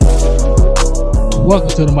Welcome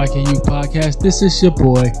to the Mike and You podcast. This is your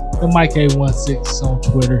boy, the Mike A16 on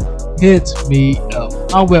Twitter. Hit me up.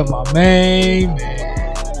 I'm with my main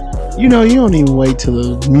man. You know, you don't even wait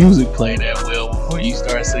till the music play that well before you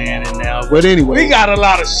start saying it now. But anyway, We got a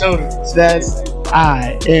lot of show to that's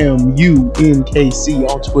I am UNKC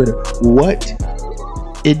on Twitter. What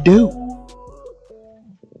it do?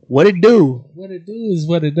 What it do? What it do is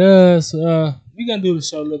what it does. We're going to do the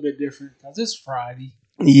show a little bit different because it's Friday.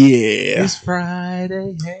 Yeah. It's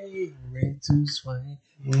Friday. Hey, ready to swing.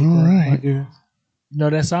 All right. You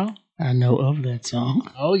know that song? I know of that song.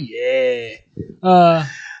 Oh, yeah.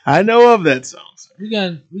 I know of that song. We're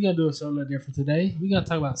gonna do a show a little different today. We're going to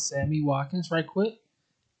talk about Sammy Watkins right quick.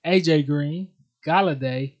 AJ Green.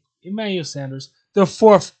 Galladay. Emmanuel Sanders. The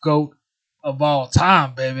fourth GOAT of all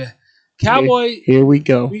time, baby. Cowboy. Here we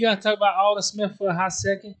go. We're going to talk about Alden Smith for a hot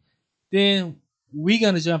second. Then we're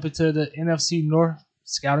going to jump into the NFC North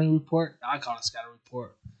scouting report. I call it scouting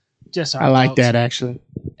report. Just our I like thoughts. that, actually.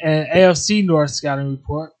 And AFC North scouting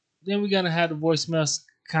report. Then we're going to have the voicemails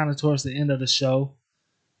kind of towards the end of the show.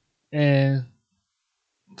 And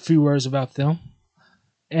a few words about them.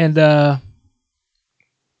 And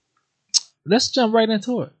let's jump right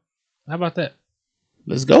into it. How about that?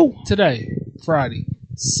 Let's go. Today, Friday,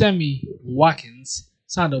 Sammy Watkins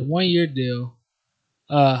signed a 1-year deal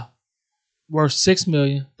worth $6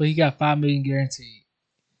 million, but he got $5 million guaranteed.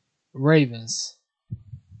 Ravens.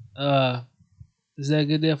 Is that a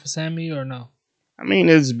good deal for Sammy or no? I mean,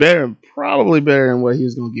 it's better, probably better than what he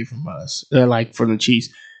was going to get from us, like from the Chiefs.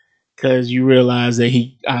 Because you realize that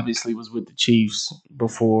he obviously was with the Chiefs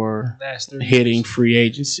before hitting free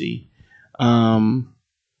agency. And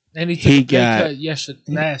he took a pay cut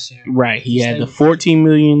last year. Right. He had the $14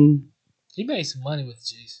 million. He made some money with the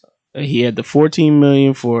Chiefs. He had the $14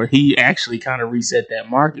 million for. He actually kind of reset that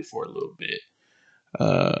market for a little bit.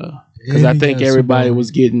 Because I think everybody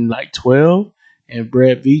was getting like 12, and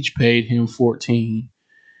Brett Veach paid him 14.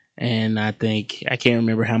 And I can't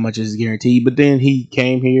remember how much is guaranteed. But then he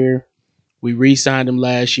came here. We re-signed him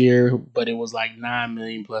last year, but it was like $9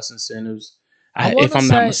 million plus incentives. If I'm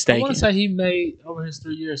not mistaken, I want to say he made over his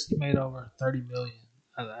 3 years. He made over $30 million.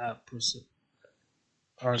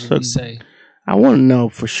 Or did he say? I want to know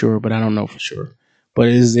for sure, but I don't know for sure. But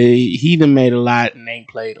he done made a lot and ain't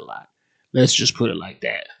played a lot. Let's just put it like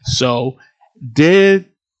that. So, did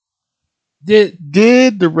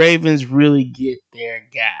the Ravens really get their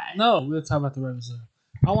guy? No, we'll talk about the Ravens.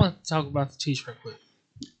 I want to talk about the Chiefs real quick.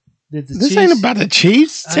 This ain't about the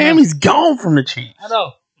Chiefs. Sammy's gone from the Chiefs. I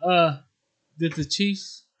know. Did the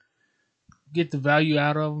Chiefs get the value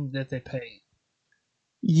out of them that they paid?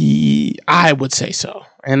 Yeah, I would say so.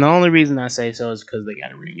 And the only reason I say so is because they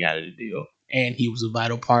got a ring out of the deal. And he was a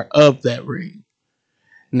vital part of that ring.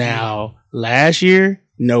 Now, last year,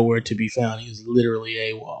 nowhere to be found. He was literally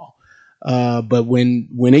AWOL. But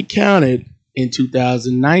when it counted in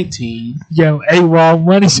 2019... Yo, AWOL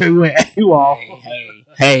money, so he went AWOL.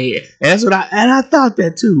 Hey, that's what I thought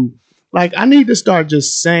that too. Like, I need to start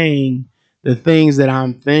just saying the things that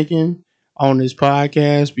I'm thinking on this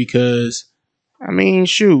podcast because, I mean,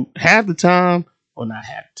 shoot, half the time, well, not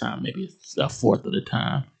half the time, maybe it's a fourth of the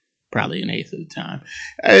time, probably an eighth of the time,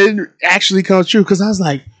 it actually comes true because I was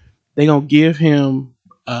like, they going to give him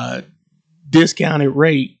a discounted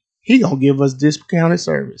rate. He going to give us discounted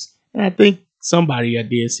service. And I think somebody I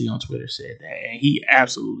did see on Twitter said that, and he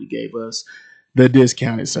absolutely gave us the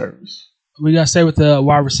discounted service. We're going to stay with the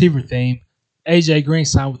wide receiver theme. AJ Green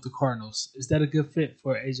signed with the Cardinals. Is that a good fit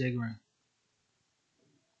for AJ Green?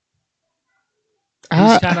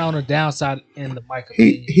 He's kind of on the downside in the Mike.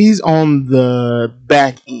 He's on the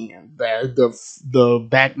back end, the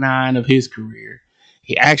back nine of his career.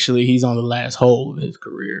 He's on the last hole of his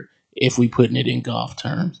career, if we putting it in golf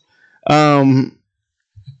terms. I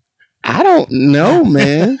don't know,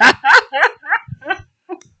 man.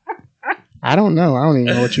 I don't know. I don't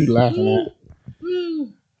even know what you're laughing at.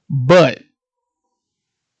 But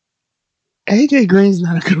AJ Green's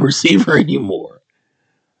not a good receiver anymore.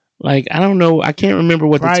 Like, I don't know. I can't remember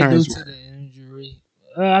what the terms were. Due to the injury.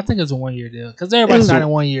 I think it's a 1-year deal. Because everybody signed a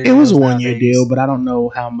 1-year deal. It was a 1-year deal, but I don't know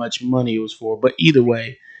how much money it was for. But either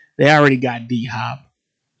way, they already got D-Hop.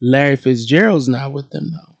 Larry Fitzgerald's not with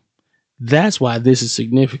them, though. That's why this is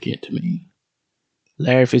significant to me.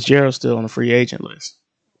 Larry Fitzgerald's still on the free agent list.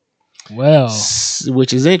 Well,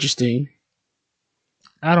 which is interesting.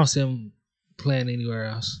 I don't see him playing anywhere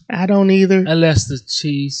else. I don't either. Unless the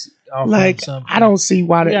Chiefs offer him something. I don't see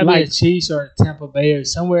why they like the Chiefs or Tampa Bay or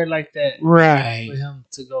somewhere like that. Right. For him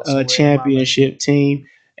to go a championship team.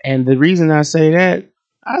 And the reason I say that,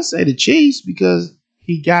 I say the Chiefs because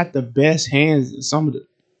he got the best hands.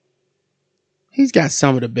 He's got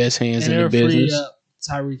some of the best hands And in the they're free business. up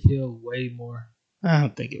Tyreek Hill way more. I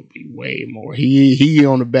don't think it'll be way more. He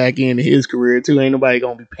on the back end of his career too. Ain't nobody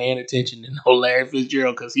gonna be paying attention to no Larry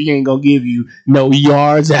Fitzgerald because he ain't gonna give you no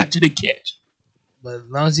yards after the catch. But as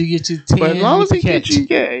long as you get your 10, But as long as he catch.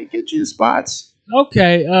 get you the spots.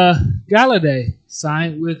 Okay, Galladay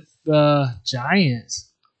signed with the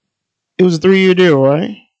Giants. It was a 3-year deal,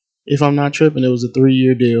 right? If I'm not tripping, it was a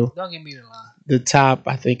 3-year deal. Don't give me the line. The top,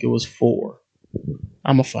 I think it was 4.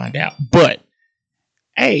 I'm gonna find out. But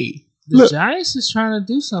hey, The Giants is trying to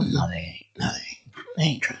do something. No, they ain't. They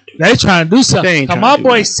ain't trying to do They trying to do something. Come on,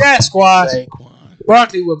 boy, Sasquatch. Saquon.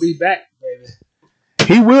 Barkley will be back, baby.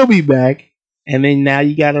 He will be back, and then now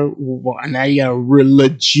you got a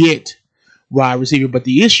legit wide receiver. But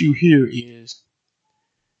the issue here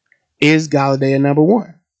is Galladay a number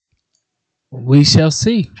 1? We shall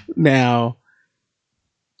see. Now,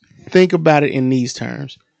 think about it in these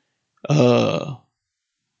terms. They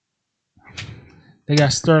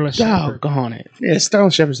got Sterling Shepard. Doggone it. Yeah,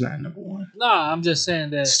 Sterling Shepard's not number 1. Nah, I'm just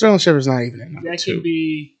saying that Sterling Shepard's not even at number that 2. can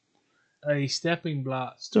be a stepping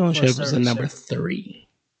block. Sterling for Shepard's a number 3.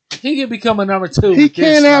 He can become a number 2. He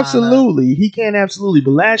can absolutely. He can absolutely.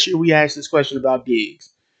 But last year we asked this question about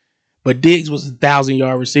Diggs. But Diggs was a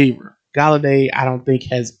 1,000-yard receiver. Galladay, I don't think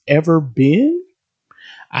has ever been.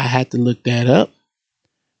 I had to look that up.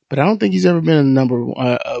 But I don't think he's ever been a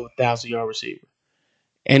 1,000-yard receiver.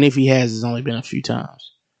 And if he has, it's only been a few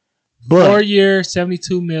times. But 4 years,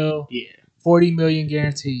 72 mil. Yeah. 40 million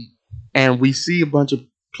guaranteed. And we see a bunch of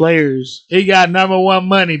players. He got number 1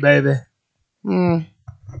 money, baby.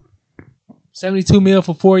 72 mil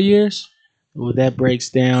for 4 years. Well, that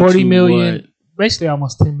breaks down 40 to million. What? Basically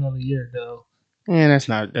almost 10 mil a year, though. And that's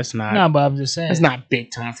not. No, but I'm just saying. That's not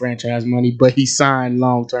big time franchise money, but he signed a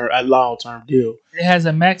long term deal. It has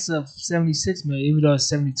a max of 76 million, even though it's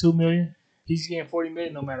 72 million. He's getting 40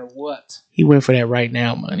 million no matter what. He went for that right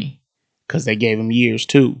now money because they gave him years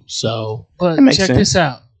too. So, but check this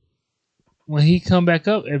out: when he come back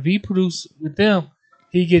up, if he produce with them,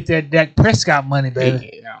 he get that Dak Prescott money,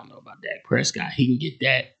 baby. I don't know about Dak Prescott. He can get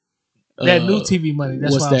that new TV money.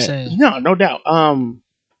 That's what I'm saying. No doubt.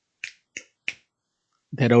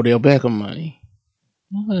 That Odell Beckham money,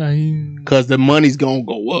 because the money's gonna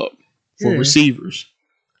go up for receivers,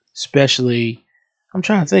 especially. I'm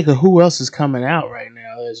trying to think of who else is coming out right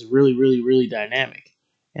now that's really, really, really dynamic.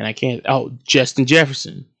 And I can't. Oh, Justin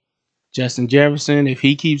Jefferson. Justin Jefferson, if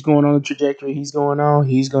he keeps going on the trajectory he's going on,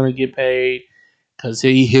 he's going to get paid because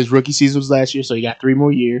his rookie season was last year, so he got 3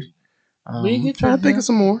 more years. I'm trying to think of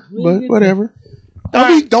some more, but whatever.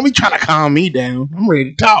 Don't be trying to calm me down. I'm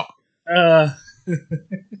ready to talk.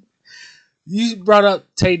 You brought up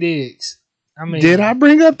Tay Diggs. Did I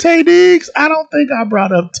bring up Tay Diggs? I don't think I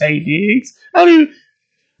brought up Tay Diggs. I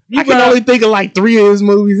can only think of like 3 of his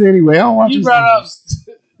movies anyway. I don't watch you brought movies.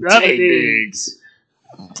 up Tay Diggs.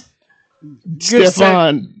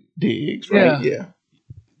 Stephon Diggs, right? Yeah.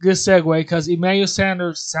 Good segue because Emmanuel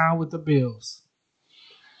Sanders signed with the Bills.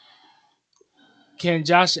 Can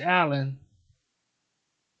Josh Allen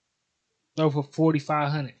throw for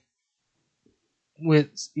 4,500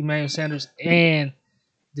 with Emmanuel Sanders and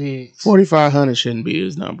Diggs? 4,500 shouldn't be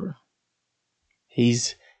his number.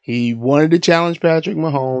 He wanted to challenge Patrick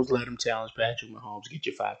Mahomes. Let him challenge Patrick Mahomes. Get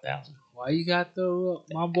you 5,000. Why you got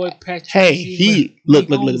my boy Patrick? Hey, look.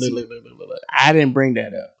 I didn't bring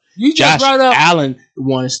that up. You just brought up Allen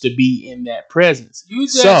wants to be in that presence.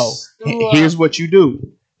 Here's what you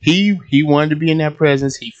do. He wanted to be in that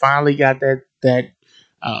presence. He finally got that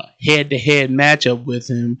head-to-head matchup with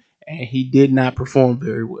him, and he did not perform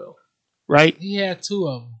very well. Right? He had 2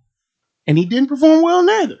 of them, and he didn't perform well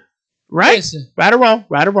neither. Right? Listen. Right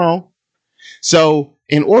or wrong. So,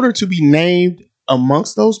 in order to be named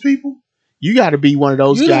amongst those people, you got to be one of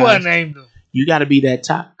those guys. You the one named them. You got to be that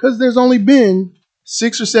top. Because there's only been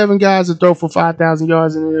 6 or 7 guys that throw for 5,000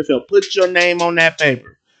 yards in the NFL. Put your name on that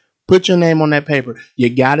paper. You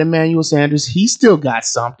got Emmanuel Sanders. He still got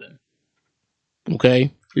something.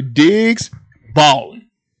 Okay? Diggs, balling.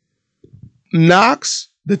 Knox,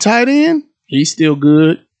 the tight end, he's still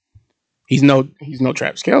good. He's no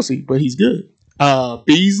Travis Kelce, but he's good.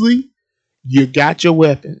 Beasley, you got your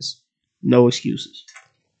weapons. No excuses.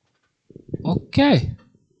 Okay.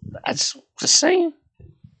 That's just saying.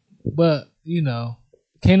 But,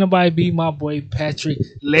 can't nobody beat my boy Patrick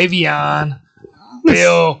Le'Veon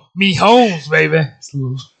Bill Mahomes, baby.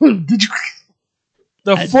 Did you?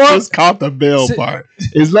 I just caught the Bill part.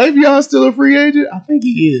 Is Le'Veon still a free agent? I think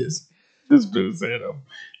he is. Just been saying him.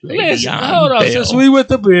 Listen, hold on. Since we with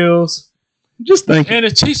the Bills. Just thinking. And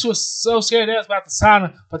the Chiefs was so scared they was about to sign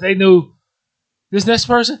him, but they knew this next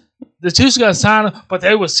person, the Chiefs were gonna sign him, but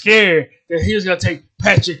they were scared that he was gonna take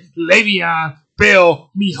Patrick Le'Veon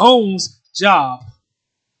Bell Mahomes' job.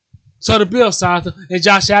 So the Bills signed him, and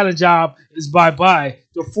Josh Allen's job is bye-bye.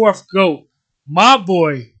 The fourth GOAT, my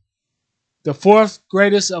boy, the fourth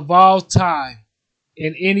greatest of all time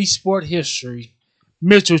in any sport history,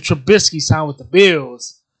 Mitchell Trubisky signed with the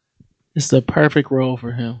Bills. It's the perfect role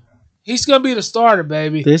for him. He's gonna be the starter,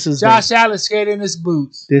 baby. Josh Allen skating in his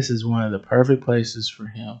boots. This is one of the perfect places for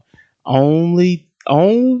him. I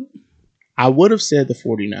would have said the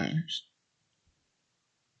 49ers.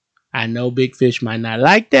 I know Big Fish might not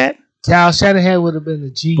like that. Kyle Shanahan would have been the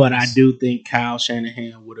genius. But I do think Kyle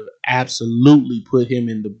Shanahan would have absolutely put him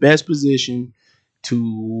in the best position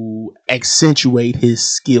to accentuate his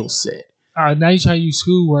skill set. All right, now you're trying to use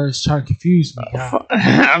school words, trying to confuse me.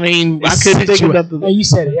 I mean, I couldn't think of nothing. And you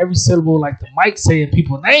said every syllable like the mic saying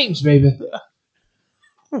people's names, baby.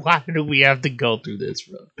 Why do we have to go through this,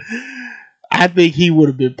 bro? I think he would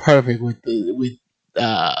have been perfect with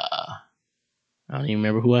I don't even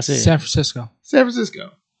remember who I said. San Francisco.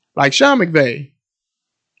 Like Sean McVay.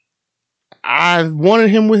 I wanted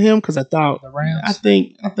him with him because I thought the Rams. I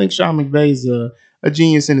think Sean McVay's a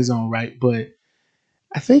genius in his own right, but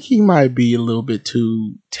I think he might be a little bit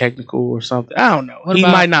too technical or something. I don't know. He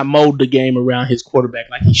might not mold the game around his quarterback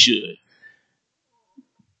like he should.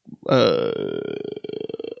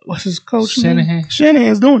 What's his coach? Shanahan.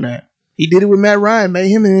 Shanahan's doing that. He did it with Matt Ryan, made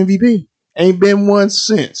him an MVP. Ain't been one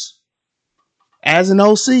since. As an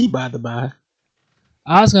OC, by the by.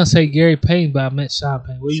 I was gonna say Gary Payton, but I meant Sean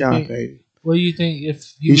Payton. Sean Payton. What do you think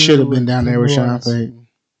if he should have been down there with Sean Payton?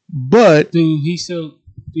 But do you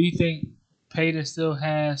think Payton still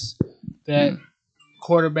has that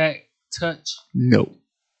quarterback touch? No.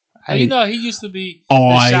 He used to be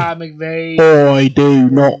the Sean McVay. I do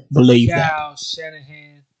not believe Kyle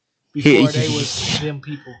Shanahan before they was them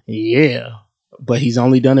people. Yeah, but he's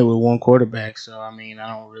only done it with one quarterback, so I mean,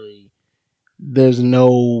 I don't really. There's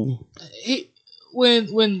no.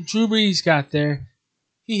 When Drew Brees got there,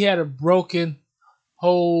 he had a broken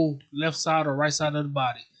whole left side or right side of the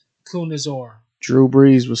body, including his arm. Drew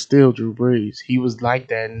Brees was still Drew Brees. He was like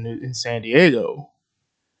that in San Diego.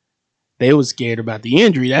 They was scared about the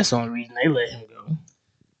injury. That's the only reason they let him go.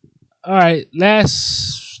 All right,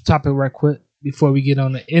 last topic right quick before we get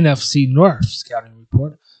on the NFC North scouting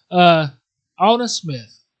report. Alden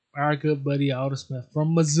Smith, our good buddy Alden Smith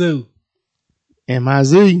from Mizzou.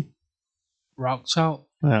 M-I-Z. Rock Chalk.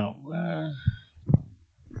 Oh.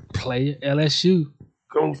 Player LSU.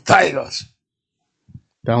 Go Tigers.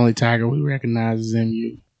 The only Tiger we recognize is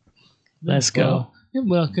MU. Let's go.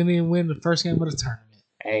 Well, couldn't even win the first game of the tournament.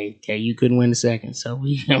 Hey, you couldn't win the second, so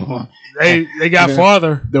we they got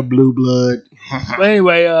farther. The blue blood. But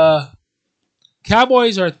anyway,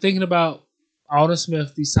 Cowboys are thinking about Alden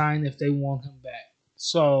Smith deciding if they want him back.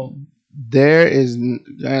 So there is.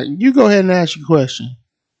 You go ahead and ask your question.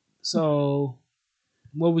 So,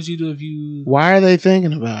 what would you do if you? Why are they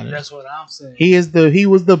thinking about it? That's what I'm saying. He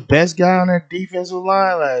was the best guy on that defensive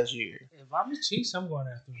line last year. If I'm the Chiefs, I'm going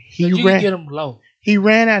after him. You can get him low. He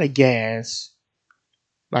ran out of gas.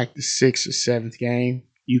 Like the 6th or 7th game,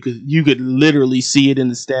 you could literally see it in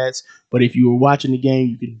the stats. But if you were watching the game,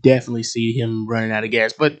 you could definitely see him running out of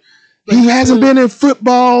gas. But he hasn't been in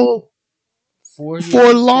football for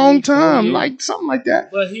a long time, like something like that.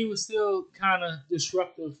 But he was still kind of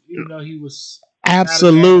disruptive, even though he was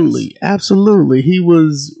absolutely. He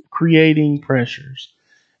was creating pressures,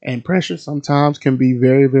 and pressure sometimes can be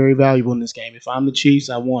very, very valuable in this game. If I'm the Chiefs,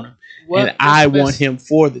 I want him, and I want him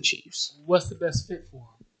for the Chiefs. What's the best fit for him?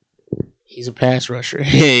 He's a pass rusher.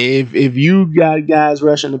 If you got guys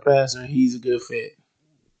rushing the passer, he's a good fit.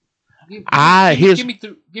 Give me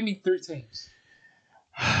 3 teams.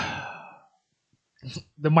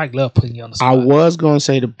 The Mike love putting you on the spot. I was gonna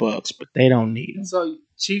say the Bucks, but they don't need him. So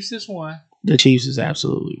Chiefs is one. The Chiefs is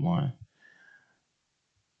absolutely one.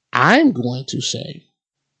 I'm going to say,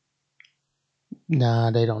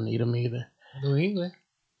 nah, they don't need him either. New England.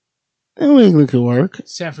 New England could work.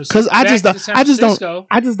 San Francisco. Because I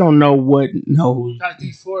just don't know what. No.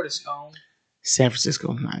 Florida's home. San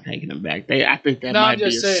Francisco not taking them back. I think that might be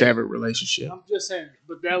a severed relationship. I'm just saying,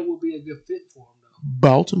 but that would be a good fit for him, though.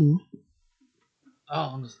 Baltimore. Oh,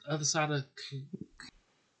 on the other side of.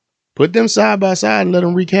 Put them side by side and let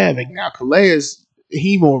them wreak havoc. Now, Calais,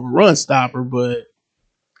 he more of a run stopper, but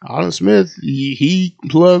Alden Smith, he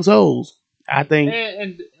plugs holes. I think.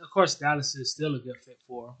 And of course, Dallas is still a good fit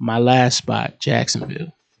for him. My last spot,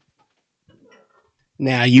 Jacksonville.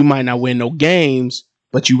 Now, you might not win no games,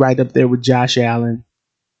 but you right up there with Josh Allen,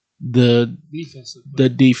 the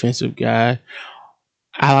defensive guy.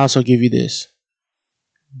 I'll also give you this.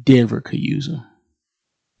 Denver could use him,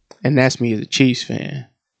 and that's me as a Chiefs fan.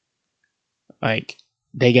 Like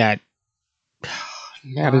they got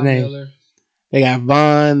now the Von name. Miller, They got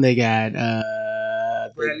Vaughn. They got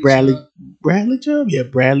Bradley Chubb, Bradley Chubb. Yeah,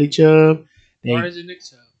 Bradley Chubb. or They is it Nick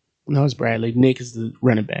Chubb? no, it's Bradley. Nick is the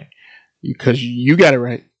running back because you got it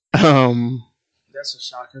right. Um, That's a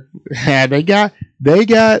shocker. yeah, they got.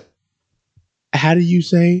 How do you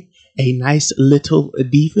say a nice little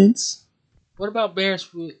defense? What about Bears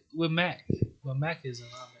with Mac? Well, Mac is a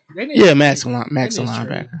linebacker. They need Yeah, to Max trade. Max They a need to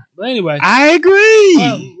trade. linebacker. But anyway, I agree.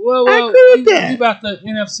 I agree with we that. about the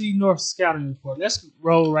NFC North scouting report. Let's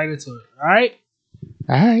roll right into it. All right.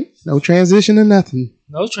 All right, no transition or nothing.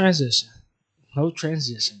 No transition. No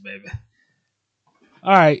transition, baby.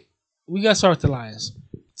 All right. We got to start with the Lions.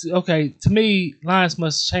 Okay, to me, Lions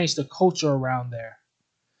must change the culture around there.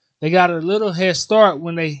 They got a little head start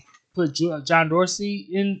when they put John Dorsey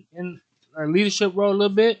in a leadership role a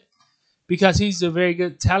little bit because he's a very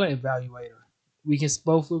good talent evaluator. We can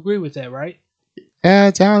both agree with that, right?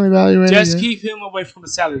 Yeah, talent evaluator. Just yeah. keep him away from the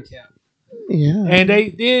salary cap. Yeah. And they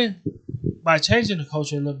did, by changing the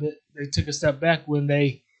culture a little bit, they took a step back when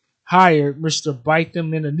they hired Mr. Bite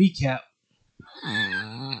Them in the Kneecap.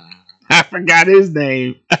 I forgot his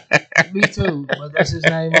name. Me too, but that's his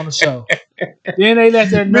name on the show. Then they let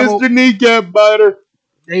their Mr. Kneecap Biter.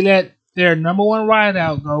 they let their number one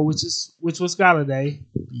wideout go, which was Galladay.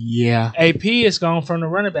 Yeah. AP is gone from the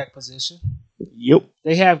running back position. Yep.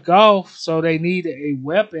 They have golf, so they need a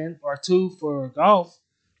weapon or two for golf.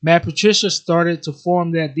 Matt Patricia started to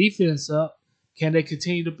form that defense up. Can they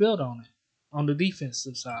continue to build on it on the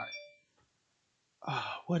defensive side?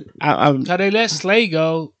 What? Because they let Slay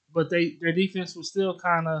go, but their defense was still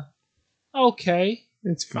kind of okay.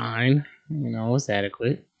 It's fine. It's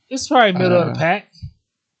adequate. It's probably middle of the pack.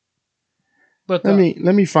 But let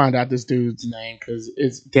me find out this dude's name because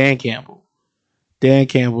it's Dan Campbell. Dan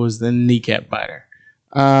Campbell is the kneecap biter.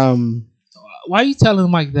 Why are you telling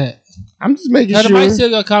him like that? I'm just making Now, sure. might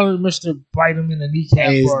still gonna call him Mr. Bite him in the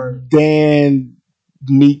kneecap It's or Dan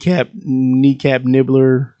kneecap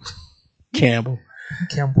nibbler Campbell.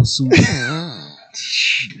 Campbell soup.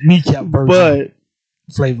 Kneecap burger But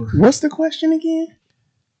flavor. what's the question again?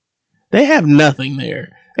 They have nothing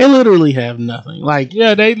there. They literally have nothing. Like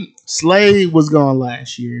Slade was gone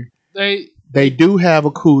last year. They do have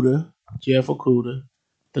Jeff Okuda,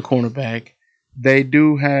 the cornerback. They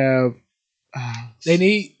do have.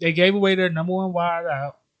 They gave away their number one wide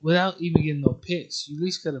out without even getting no picks. You at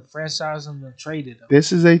least could have franchised them and traded them.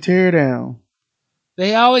 This is a teardown.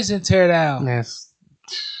 They always in tear down. Yes.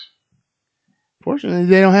 Fortunately,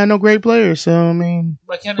 they don't have no great players. So I mean,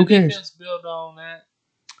 but can the defense build on that?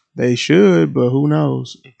 They should, but who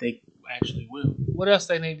knows if they actually will. What else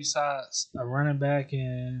they need besides a running back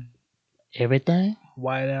and everything?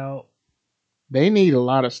 Wide out. They need a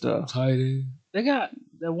lot of stuff. Tight end. They got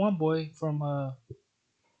that one boy from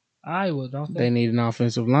Iowa, don't they? They need an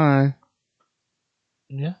offensive line.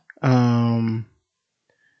 Yeah.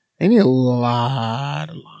 They need a lot.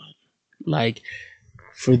 Like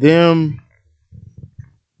for them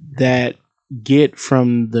that get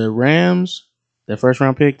from the Rams, the first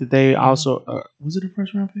round pick that they also was it a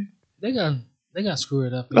first round pick? They got screw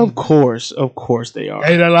it up. Of course they are.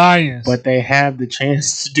 They the Lions, but they have the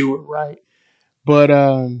chance to do it right. But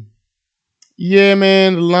yeah,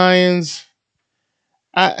 man, the Lions.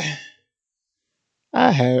 I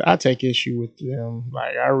take issue with them.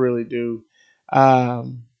 Like I really do.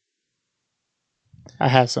 I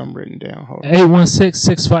have something written down.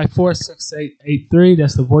 816-654-6883.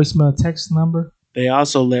 That's the voicemail text number. They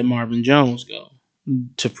also let Marvin Jones go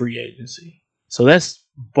to free agency. So that's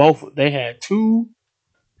both. They had two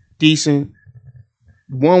decent.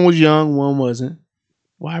 One was young, one wasn't.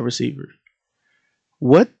 Wide receivers.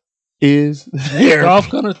 What is their golf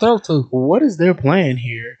gonna throw to? What is their plan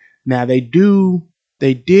here? Now they did.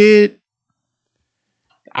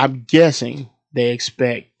 I'm guessing they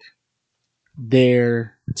expect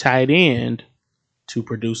their tight end to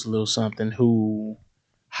produce a little something. TJ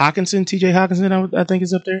Hawkinson, I think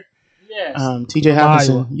is up there. Yes. TJ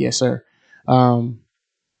Hawkinson, yes sir. One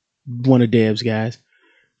of Deb's guys.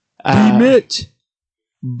 Mitch.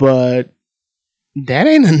 But that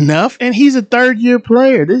ain't enough, and he's a third-year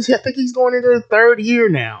player. I think he's going into the third year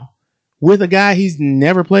now with a guy he's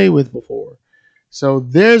never played with before. So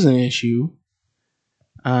there's an issue.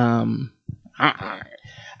 I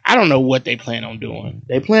don't know what they plan on doing.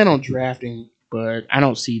 They plan on drafting, but I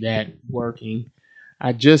don't see that working.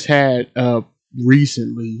 I just had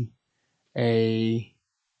recently a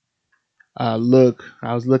look.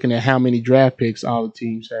 I was looking at how many draft picks all the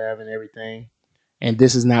teams have and everything. And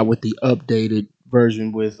this is not with the updated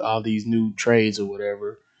version with all these new trades or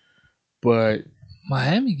whatever. But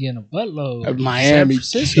Miami getting a buttload. Miami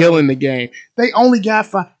killing the game. They only got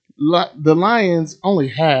 5. The Lions only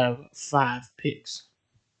have 5 picks.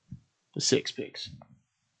 The 6 picks.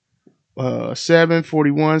 7,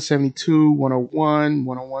 41, 72, 101.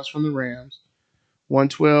 101's from the Rams.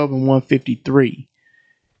 112 and 153.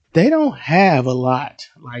 They don't have a lot.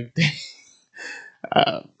 Like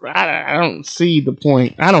I don't see the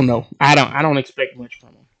point. I don't know. I don't expect much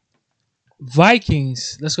from them.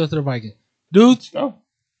 Vikings. Let's go to the Vikings. Dude,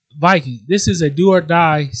 Vikings. This is a do or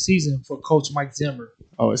die season for Coach Mike Zimmer.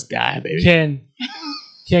 Oh, it's die, baby. Can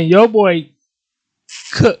your boy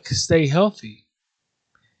Cook stay healthy?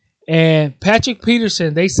 And Patrick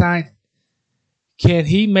Peterson, they signed. Can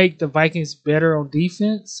he make the Vikings better on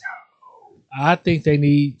defense? I think they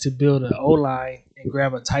need to build an O-line and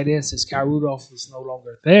grab a tight end since Kyle Rudolph is no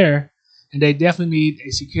longer there. And they definitely need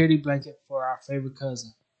a security blanket for our favorite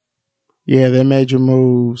cousin. Yeah, their major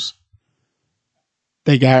moves.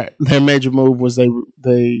 Their major move was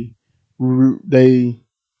they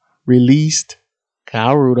released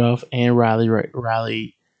Kyle Rudolph and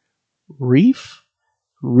Riley Reef.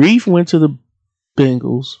 Reef went to the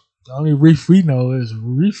Bengals. The only Reef we know is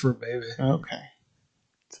Reefer, baby. Okay.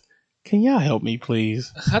 Can y'all help me,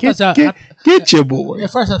 please? Get your boy.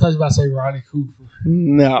 At first, I thought you were about to say Ronnie Cooper.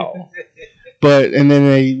 No. And then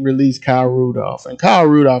they released Kyle Rudolph. And Kyle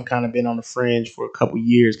Rudolph kind of been on the fringe for a couple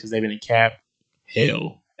years because they've been in cap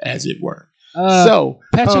hell, as it were.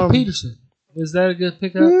 Patrick Peterson. Was that a good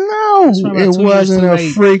pickup? No, it wasn't a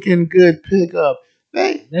freaking good pickup.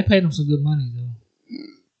 They paid him some good money, though.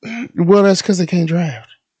 Well, that's because they can't draft.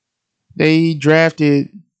 They drafted...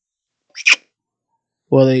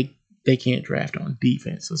 Well, they can't draft on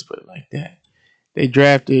defense. Let's put it like that. They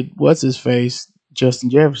drafted what's-his-face, Justin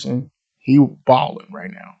Jefferson. He balling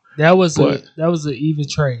right now. That was an even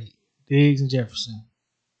trade. Diggs and Jefferson.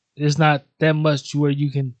 There's not that much where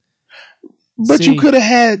you can. But you could have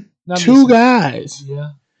had 2 guys.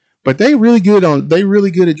 Yeah. But they really good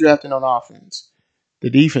at drafting on offense. The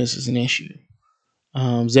defense is an issue.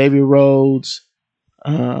 Xavier Rhodes.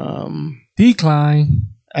 Decline.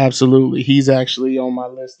 Absolutely. He's actually on my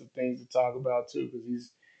list of things to talk about too,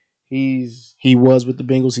 because he was with the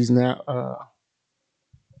Bengals. He's now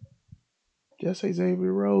did I say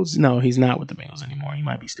Xavier Rhodes? No, he's not with the Bengals anymore. He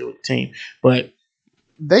might be still with the team. But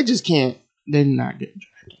they just can't. They're not getting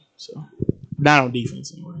drafted. So not on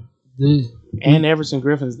defense anyway. And Everson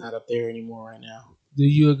Griffin's not up there anymore right now. Do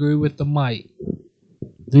you agree with the Mike?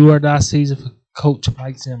 Do or die season for Coach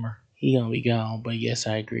Mike Zimmer? He gonna be gone, but yes,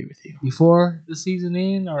 I agree with you. Before the season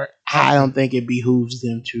end, or I don't think it behooves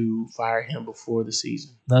them to fire him before the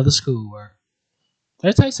season. Another schoolwork.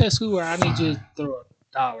 Every time you say schoolwork, I need you to throw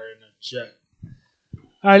 $1 in the check.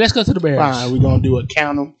 All right, let's go to the Bears. Fine, we're gonna do a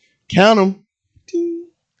count them.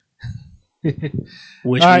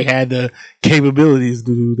 Wish we had the capabilities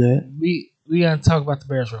to do that. We gotta talk about the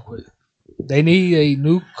Bears real quick. They need a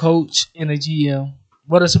new coach and a GM.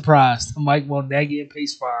 What a surprise! Mike Nagy and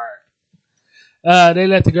Pace fired. They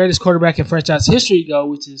let the greatest quarterback in franchise history go,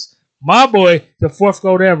 which is my boy, the 4th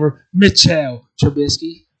GOAT ever, Mitchell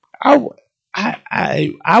Trubisky. I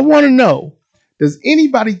want to know: does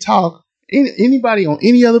anybody on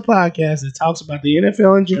any other podcast that talks about the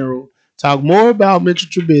NFL in general talk more about Mitchell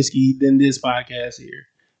Trubisky than this podcast here?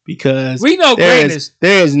 Because we know there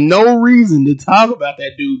is no reason to talk about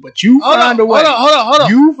that dude, but you find a way. Hold on.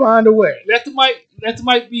 You find a way. Let the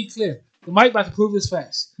mic be clear. The mic about to prove his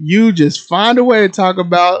facts. You just find a way to talk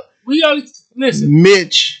about. We only listen.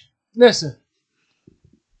 Mitch. Listen.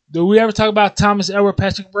 Do we ever talk about Thomas Edward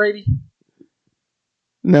Patrick Brady?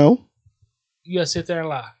 No. You gotta sit there and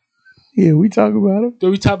lie. Yeah, we talk about him.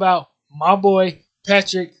 Do we talk about my boy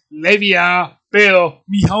Patrick Le'Veon Bell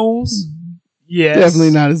Mahomes? Yes.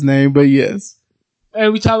 Definitely not his name, but yes.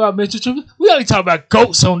 And we talk about Mitchell Trubisky. We only talk about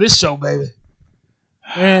GOATs on this show, baby.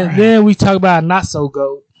 And then we talk about not so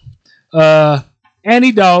GOAT.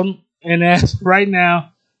 Andy Dalton. And as right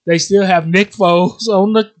now, they still have Nick Foles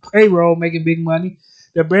on the payroll making big money.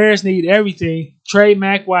 The Bears need everything. Trade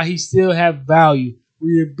Mack while he still have value.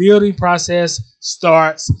 Rebuilding process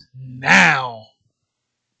starts now.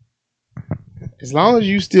 As long as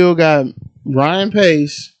you still got Ryan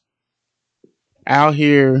Pace out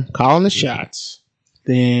here calling the shots,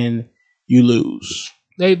 then you lose.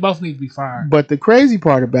 They both need to be fired. But the crazy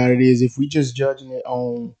part about it is if we just judging it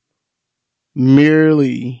on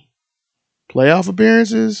merely playoff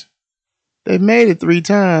appearances, they've made it 2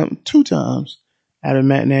 times out of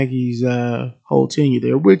Matt Nagy's whole tenure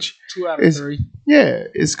there, which 2 out of 3. Yeah,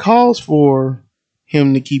 it's calls for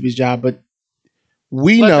him to keep his job. But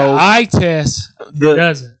We But know the eye test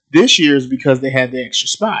doesn't. this year is because they had the extra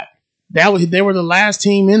spot. They were the last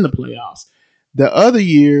team in the playoffs. The other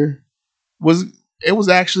year was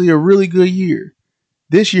actually a really good year.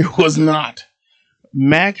 This year was not.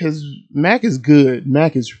 Mac is good.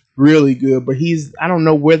 Mac is really good, but I don't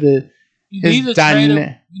know whether You need to trade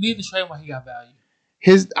him. You need to trade him when he got value.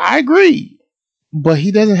 I agree, but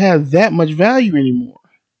he doesn't have that much value anymore.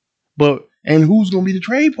 And who's going to be the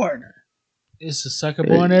trade partner? It's a sucker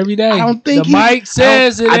born every day. I don't think Mike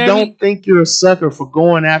says it. I don't think you're a sucker for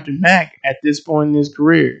going after Mac at this point in his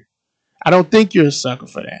career. I don't think you're a sucker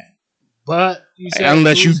for that. But you said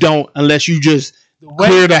unless you just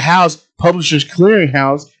clear the house, Publishers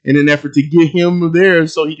Clearinghouse, in an effort to get him there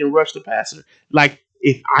so he can rush the passer. Like,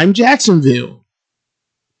 if I'm Jacksonville,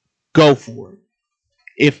 go for it.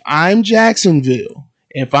 If I'm Jacksonville,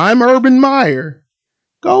 if I'm Urban Meyer,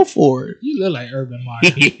 go for it. You look like Urban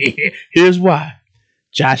Meyer. Here's why.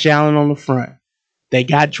 Josh Allen on the front. They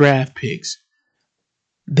got draft picks.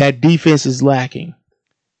 That defense is lacking.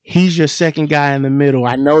 He's your second guy in the middle.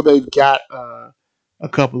 I know they've got a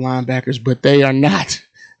couple linebackers, but they are not.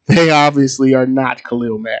 They obviously are not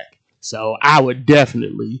Khalil Mack. So I would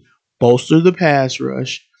definitely bolster the pass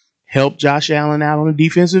rush, help Josh Allen out on the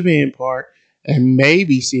defensive end part, and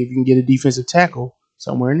maybe see if you can get a defensive tackle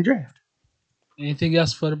somewhere in the draft. Anything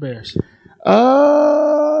else for the Bears?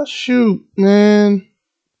 Shoot, man.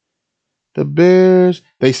 The Bears,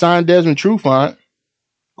 they signed Desmond Trufant,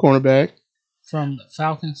 cornerback. From the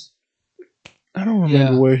Falcons? I don't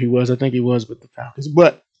remember where he was. I think he was with the Falcons.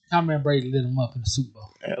 But Tom Brady lit him up in the Super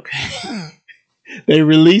Bowl. Okay. They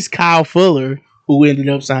released Kyle Fuller, who ended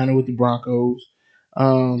up signing with the Broncos.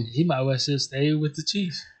 He might well just stay with the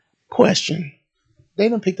Chiefs. Question. They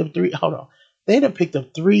done picked up three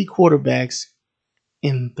quarterbacks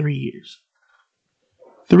in 3 years.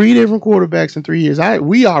 3 different quarterbacks in 3 years.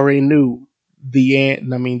 We already knew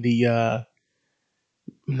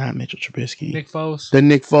not Mitchell Trubisky. Nick Foles. The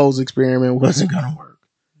Nick Foles experiment wasn't going to work.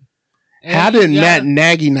 And how did Matt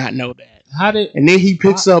Nagy not know that? And then he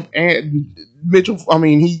picks up Mitchell. I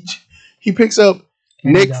mean, he picks up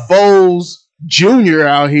Nick Foles Jr.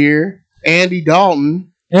 out here, Andy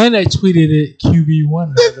Dalton. And they tweeted it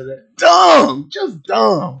QB1 over that. Dumb. Just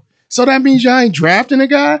dumb. So that means y'all ain't drafting a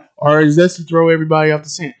guy? Or is this to throw everybody off the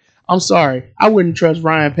scent? I'm sorry. I wouldn't trust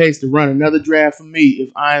Ryan Pace to run another draft for me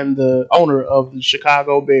if I'm the owner of the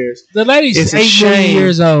Chicago Bears. The lady's 8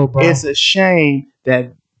 years old, bro. It's a shame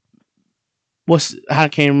that I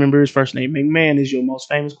can't remember his first name. McMahon is your most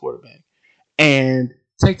famous quarterback. And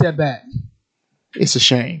take that back. It's a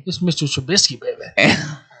shame. It's Mr. Trubisky, baby.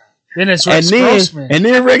 Then it's Rex Grossman. And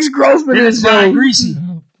then Rex Grossman is Brian Greasy.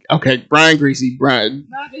 Okay, Brian Greasy. Brian.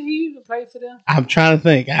 Not that he even played for them. I'm trying to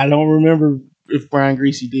think. I don't remember if Brian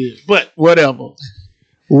Greasy did. But whatever.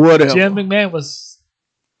 Jim McMahon was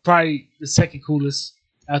probably the second coolest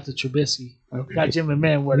after Trubisky. Okay. Got Jim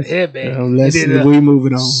McMahon with a headband. We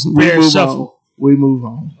moving on. We move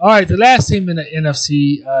on. All right, the last team in the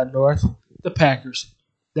NFC North, the Packers.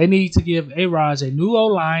 They need to give A-Rod a new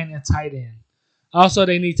O-line and tight end. Also,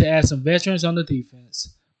 they need to add some veterans on the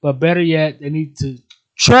defense. But better yet, they need to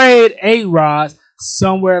trade A-Rod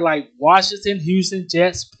somewhere like Washington, Houston,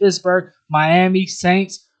 Jets, Pittsburgh, Miami,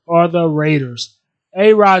 Saints, or the Raiders.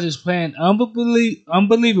 A-Rod is playing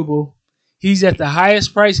unbelievable. He's at the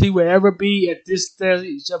highest price he will ever be at this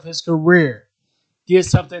stage of his career. Get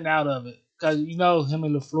something out of it. Because you know him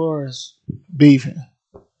and LaFleur is beefing.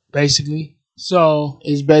 Basically. So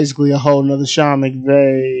it's basically a whole nother Sean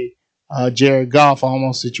McVay, Jared Goff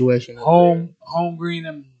almost situation. Home Green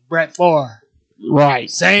and Brett Favre. Right.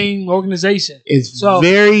 Same organization. It's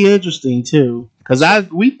very interesting too. Because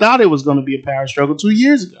we thought it was going to be a power struggle 2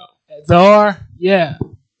 years ago. They are, yeah.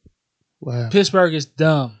 Wow. Pittsburgh is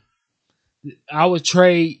dumb. I would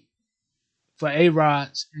trade for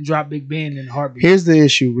A-Rods and drop Big Ben in a heartbeat. Here's the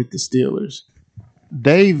issue with the Steelers.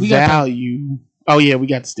 They value. Oh yeah, we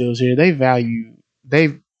got the Steelers here. They value.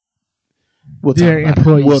 We'll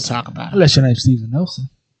talk about it. Unless your name's Steven Nelson.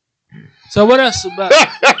 So what else about?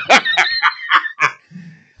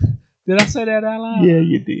 Did I say that out loud? Yeah,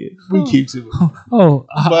 you did. We keep to it.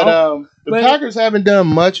 But the Packers haven't done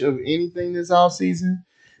much of anything this offseason.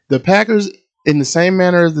 The Packers, in the same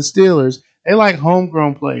manner as the Steelers, they like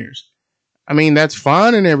homegrown players. I mean, that's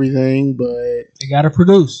fine and everything, but they got to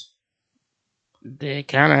produce. They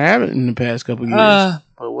kind of haven't in the past couple of years.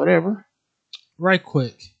 But whatever. Right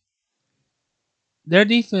quick. Their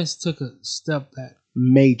defense took a step back.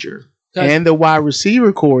 Major. And the wide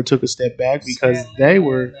receiver core took a step back because Scanlon they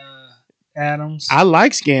were Adams. I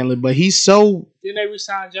like Scanlon, but he's so. Didn't they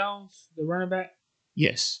resign Jones, the running back?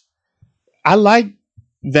 Yes. I like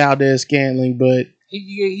Valdez Scantling, but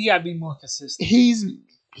He got to be more consistent. he's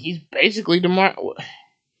basically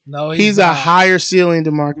No, he's a higher ceiling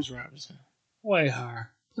DeMarcus Robinson. Way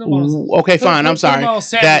higher. Put him on, Okay, fine. I'm sorry. Put him on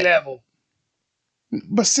Sammy level.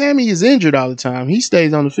 But Sammy is injured all the time. He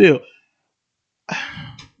stays on the field.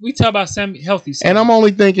 We talk about Sammy healthy, and I'm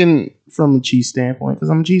only thinking from a Chiefs standpoint because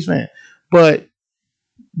I'm a Chiefs fan. But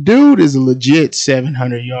dude is a legit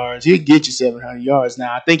 700 yards. He'll get you 700 yards.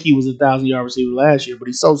 Now, I think he was a 1,000-yard receiver last year, but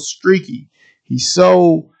he's so streaky. He's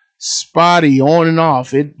so spotty on and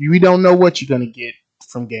off. We don't know what you're going to get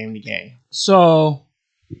from game to game. So,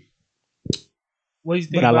 what do you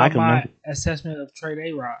think about my him, assessment of trade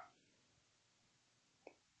A-Rod?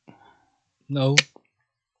 No.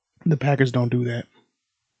 The Packers don't do that.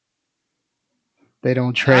 They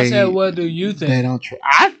don't trade. I said, what do you think? They don't trade.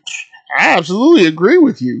 I absolutely agree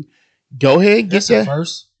with you. Go ahead, get that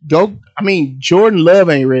first. Go. I mean, Jordan Love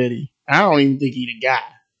ain't ready. I don't even think he the guy.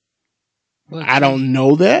 But I don't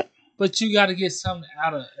know that. But you got to get something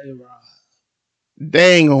out of A-Rod.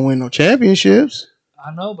 They ain't gonna win no championships.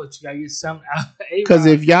 I know, but you got to get something out of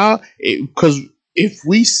A-Rod. Because if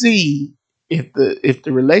we see if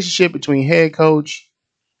the relationship between head coach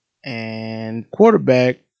and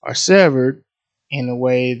quarterback are severed in a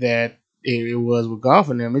way that it was with Goff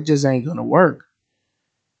and them, it just ain't gonna work.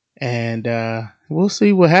 And we'll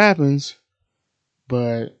see what happens.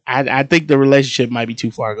 But I think the relationship might be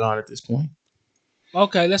too far gone at this point.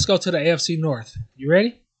 Okay, let's go to the AFC North. You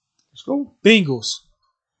ready? Let's go. Bengals.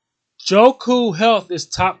 Joku health is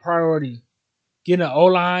top priority. Get an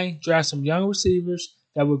O-line, draft some young receivers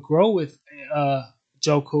that would grow with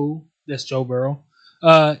Joku. That's Joe Burrow.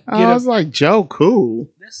 I was like Joku.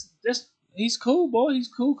 He's cool, boy. He's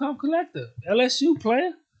cool, calm, collective. LSU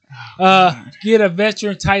player. Get a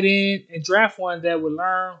veteran tight end and draft one that would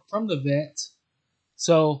learn from the vets.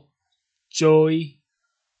 So, Joey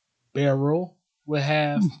Burrow will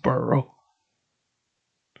have Burrow.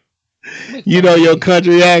 You know your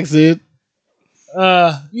country accent.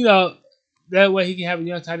 That way he can have a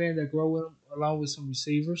young tight end that grow with him along with some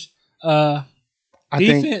receivers.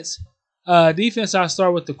 Defense. I'll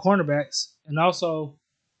start with the cornerbacks, and also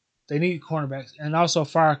they need cornerbacks, and also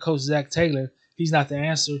fire Coach Zach Taylor. He's not the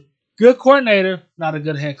answer. Good coordinator, not a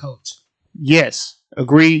good head coach. Yes,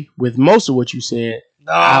 agree with most of what you said.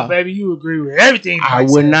 No, baby, you agree with everything. I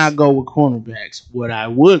would not go with cornerbacks. What I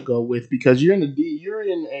would go with, because you're in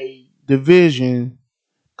a division,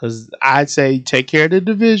 because I'd say take care of the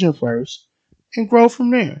division first and grow from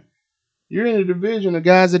there. You're in a division of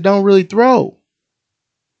guys that don't really throw.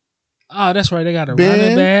 Oh, that's right. They got a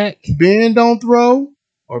running back. Ben don't throw,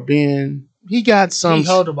 or Ben he got some. He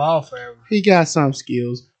hold the ball forever. He got some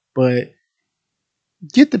skills, but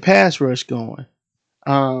get the pass rush going.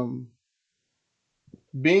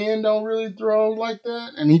 Ben don't really throw like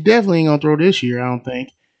that, and he definitely ain't gonna throw this year. I don't think.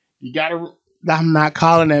 You gotta. I'm not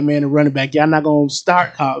calling that man a running back. Y'all not gonna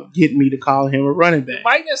start getting me to call him a running back.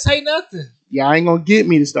 Mike didn't say nothing. Y'all ain't gonna get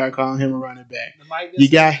me to start calling him a running back.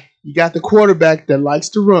 You got the quarterback that likes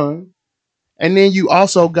to run, and then you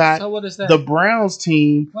also got the Browns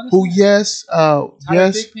team who yes.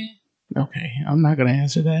 Okay, I'm not gonna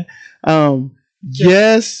answer that.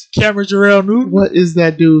 Yes, Cameron Jarrell Newton. What is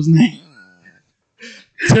that dude's name?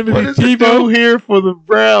 Timothy Tebow here for the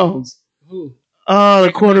Browns. Who?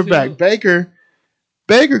 The quarterback Baker.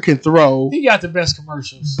 Baker can throw. He got the best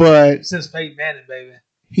commercials, but since Peyton Manning, baby,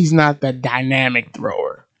 he's not that dynamic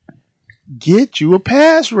thrower. Get you a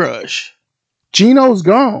pass rush. Geno's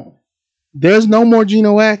gone. There's no more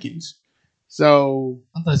Geno Atkins. So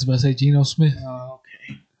I thought you were about to say Geno Smith. Oh,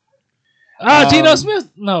 okay. Geno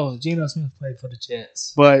Smith. No, Geno Smith played for the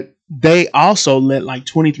Jets. But they also let like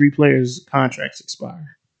 23 players' contracts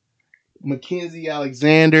expire. Mackenzie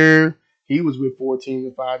Alexander, he was with 4 teams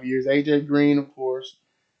in 5 years. AJ Green, of course.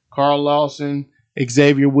 Carl Lawson,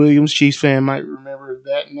 Xavier Williams, Chiefs fan might remember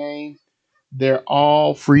that name. They're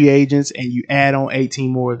all free agents, and you add on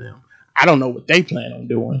 18 more of them. I don't know what they plan on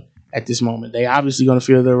doing at this moment. They obviously going to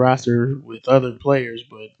fill their roster with other players,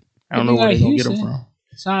 but I don't know where they're going to get them from.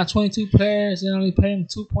 Signed 22 players and only pay them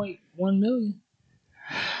 $2.1 million.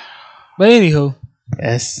 But anywho,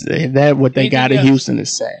 that what they got in Houston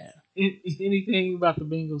is sad. Anything about the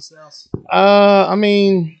Bengals else? I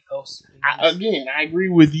mean, I agree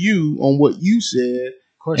with you on what you said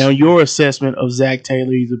and on your assessment of Zach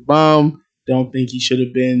Taylor. He's a bum. Don't think he should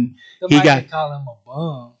have been. Call him a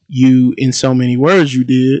bum. You in so many words you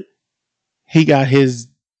did. He got his.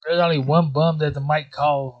 There's only one bum that the mic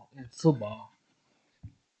call in football.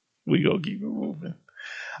 We gonna keep it moving.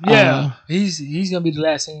 Yeah, he's gonna be the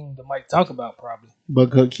last thing the mic talk about probably. But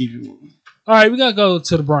go keep it moving. All right, we gotta go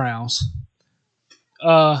to the Browns.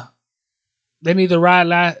 Uh, they need to ride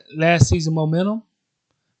last season momentum.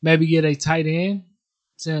 Maybe get a tight end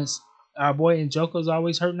since our boy Njoku's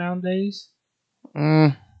always hurt nowadays.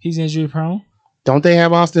 Mm, He's injury prone. don't they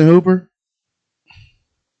have Austin Hooper?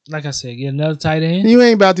 Like I said, get another tight end. You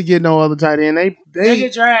ain't about to get no other tight end. They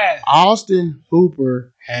get drafted. Austin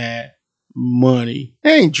Hooper had money.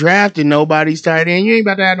 They ain't drafted nobody's tight end. You ain't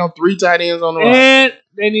about to have no 3 tight ends on the roster. And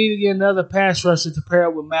they need to get another pass rusher to pair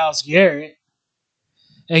up with Myles Garrett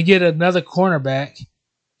and get another cornerback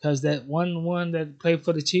because that one that played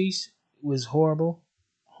for the Chiefs was horrible.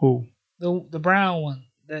 Who? The brown one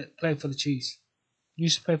that played for the Chiefs.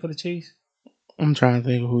 Used to play for the Chiefs. I'm trying to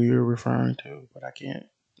think of who you're referring to, but I can't.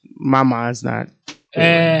 My mind's not.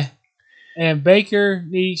 And Baker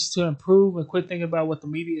needs to improve and quit thinking about what the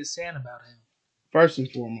media is saying about him. First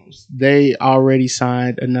and foremost, they already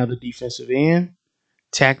signed another defensive end,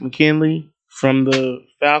 Tack McKinley from the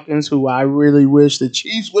Falcons, who I really wish the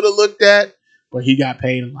Chiefs would have looked at, but he got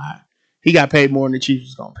paid a lot. He got paid more than the Chiefs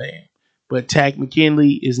was going to pay him. But Tack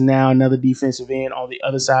McKinley is now another defensive end on the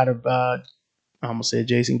other side of, I almost said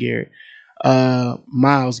Jason Garrett,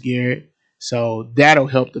 Myles Garrett. So that'll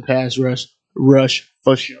help the pass rush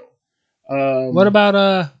for sure. What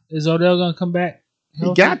about is Odell gonna come back?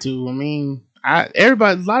 He got to. I mean, a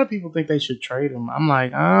lot of people think they should trade him. I'm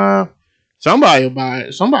like, somebody will buy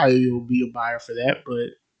it. Somebody will be a buyer for that.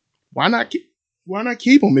 But why not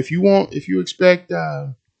keep him if you expect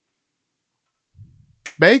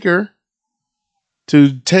Baker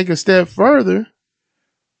to take a step further?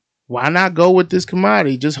 Why not go with this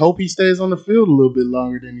commodity? Just hope he stays on the field a little bit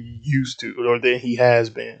longer than he used to or than he has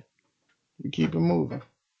been. We keep it moving.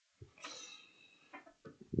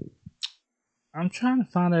 I'm trying to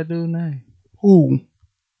find that dude's name. Who?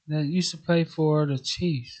 That used to play for the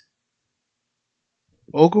Chiefs.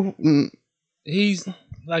 He's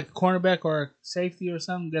like a cornerback or a safety or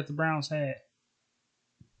something that the Browns had.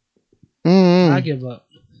 I give up.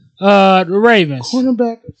 The Ravens.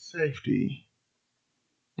 Cornerback or safety?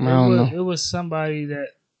 It was somebody that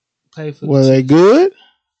played for the Chiefs. Were they good?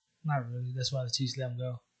 Not really. That's why the Chiefs let him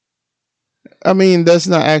go. I mean, that's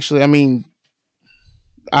not actually. I mean,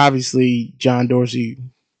 obviously, John Dorsey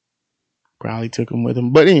probably took him with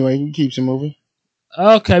him. But anyway, he keeps him moving.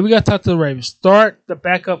 Okay, we got to talk to the Ravens. Start the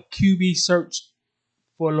backup QB search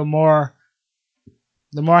for Lamar.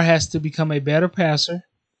 Lamar has to become a better passer,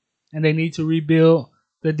 and they need to rebuild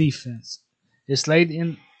the defense. It's late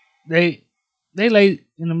in they late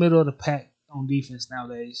in the middle of the pack on defense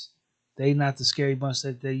nowadays. They not the scary bunch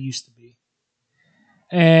that they used to be.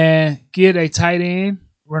 And get a tight end,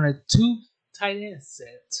 run a 2 tight end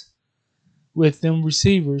set with them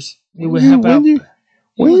receivers. It would help out.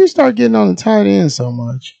 When you start getting on the tight end so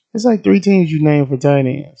much, it's like 3 teams you name for tight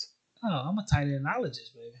ends. Oh, I'm a tight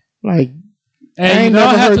endologist, baby. Like, and you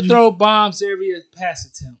don't have to throw bombs every pass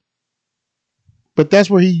attempt. But that's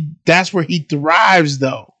where he thrives,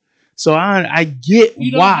 though. So I get why.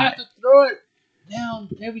 You don't have to throw it down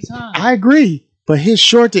every time. I agree, but his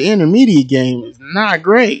short to intermediate game is not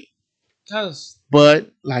great.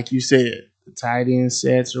 But like you said, the tight end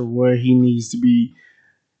sets are where he needs to be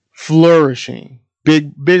flourishing.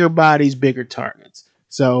 Bigger bodies, bigger targets.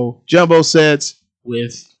 So jumbo sets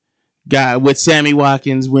with Sammy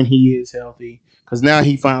Watkins when he is healthy, because now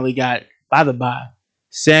he finally got, by the by,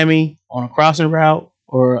 Sammy on a crossing route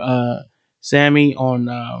or Sammy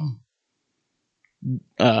on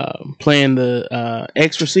playing the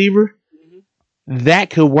X receiver. Mm-hmm.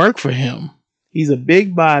 That could work for him. He's a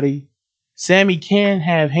big body. Sammy can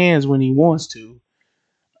have hands when he wants to.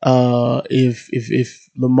 If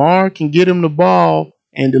Lamar can get him the ball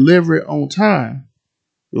and deliver it on time,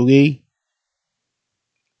 okay,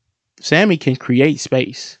 Sammy can create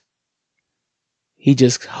space. He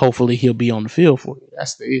just, hopefully he'll be on the field for you.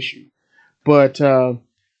 That's the issue. But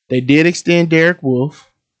they did extend Derek Wolfe,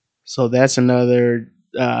 so that's another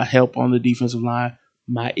help on the defensive line.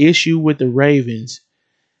 My issue with the Ravens,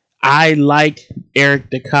 I like Eric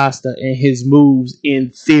DaCosta and his moves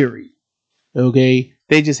in theory. Okay,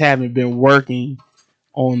 they just haven't been working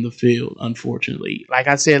on the field, unfortunately. Like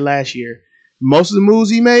I said last year, most of the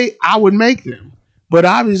moves he made, I would make them. But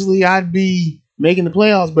obviously, I'd be making the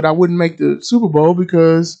playoffs, but I wouldn't make the Super Bowl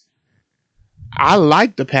because I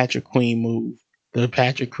liked the Patrick Queen move, the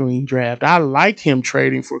Patrick Queen draft. I liked him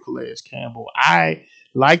trading for Calais Campbell. I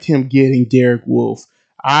liked him getting Derek Wolfe.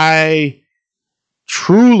 I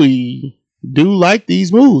truly do like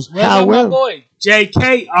these moves. However, my boy,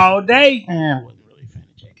 JK all day. I wasn't really a fan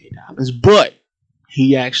of JK Dobbins, but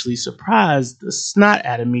he actually surprised the snot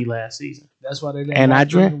out of me last season. That's why they let And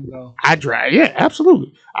Mark Ingram go. yeah,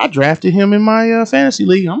 absolutely. I drafted him in my fantasy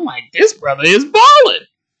league. I'm like, this brother is balling.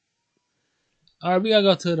 All right, we gotta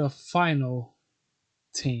go to the final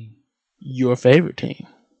team. Your favorite team.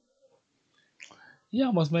 You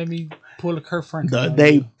almost made me pull a Kurt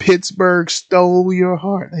Franklin. Pittsburgh stole your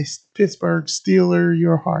heart. Pittsburgh Steeler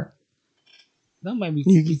your heart. That made me.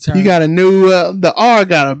 You got a new. The R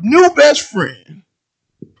got a new best friend.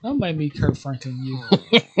 That made me Kurt Franklin. You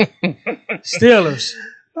Steelers,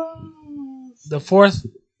 the fourth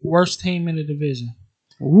worst team in the division.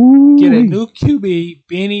 Ooh. Get a new QB.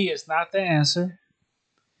 Benny is not the answer.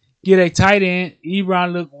 Get a tight end.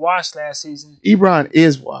 Ebron looked washed last season. Ebron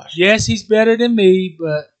is washed. Yes, he's better than me,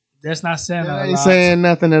 but that's not saying that ain't saying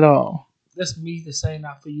nothing at all. That's me to say,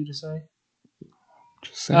 not for you to say.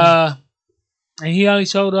 Just saying. And he only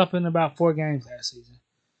showed up in about 4 games last season.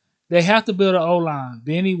 They have to build an O-line.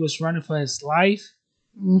 Benny was running for his life.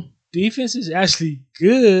 Defense is actually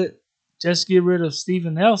good. Just get rid of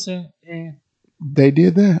Steven Nelson. And they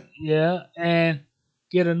did that. Yeah, and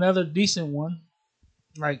get another decent one,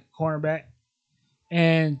 like cornerback.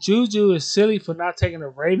 And Juju is silly for not taking the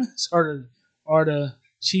Ravens or the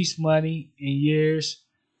Chiefs money in years.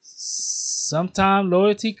 Sometimes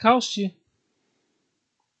loyalty costs you.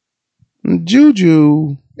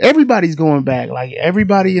 Juju, everybody's going back. Like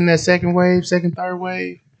everybody in that second, third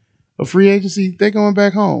wave of free agency, they're going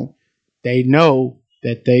back home. They know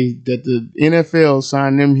that the NFL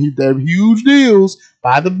signed them huge deals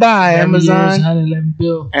by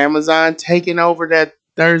Amazon. Amazon taking over that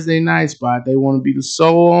Thursday night spot. They want to be the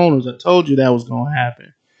sole owners. I told you that was going to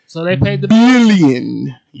happen. So they paid the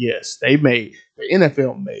billion. Yes, the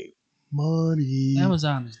NFL made money.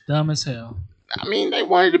 Amazon is dumb as hell. I mean, they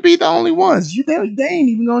wanted to be the only ones. They ain't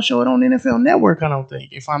even going to show it on NFL Network, I don't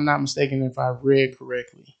think, if I'm not mistaken, if I read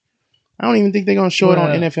correctly. I don't even think they're going to show it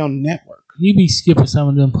on NFL Network. You be skipping some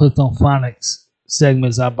of them Hooked on Phonics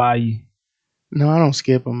segments I buy you. No, I don't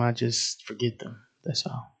skip them. I just forget them. That's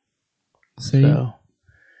all. See?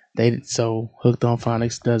 So Hooked on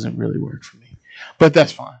Phonics doesn't really work for me. But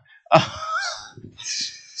that's fine.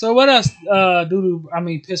 So what else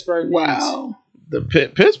Pittsburgh needs? Wow. The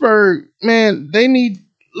Pittsburgh, man, they need,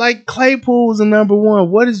 like, Claypool's a number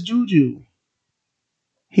one. What is Juju?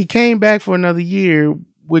 He came back for another year,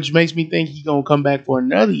 which makes me think he's going to come back for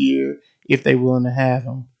another year if they're willing to have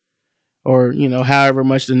him. Or, however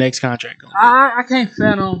much the next contract goes. I can't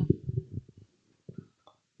fathom.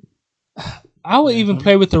 I would even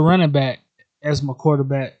play with the running back as my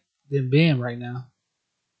quarterback than Ben right now.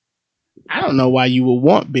 I don't know why you would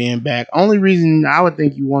want Ben back. Only reason I would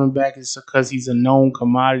think you want him back is because he's a known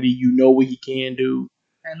commodity. You know what he can do.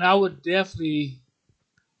 And I would definitely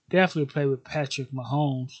play with Patrick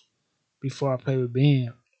Mahomes before I play with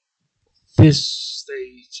Ben. This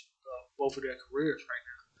stage of both of their careers right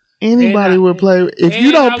now. Anybody would play if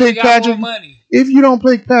you don't pick Patrick. If you don't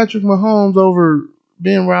pick Patrick Mahomes over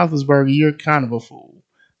Ben Roethlisberger, you're kind of a fool.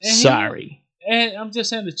 Sorry. And I'm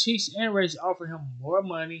just saying the Chiefs and Raiders offer him more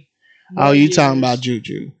money. Oh, you talking about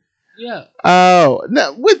Juju? Yeah. Oh,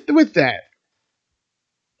 no. With that,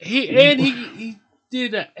 he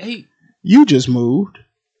did that. You just moved.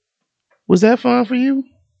 Was that fun for you?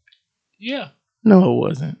 Yeah. No, it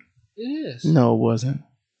wasn't. It is. No, it wasn't.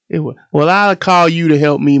 It was. Well, I'll call you to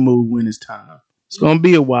help me move when it's time. It's gonna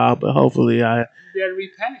be a while, but hopefully You better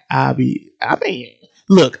repack.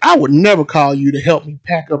 Look, I would never call you to help me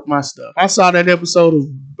pack up my stuff. I saw that episode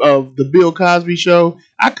of the Bill Cosby show.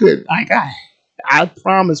 I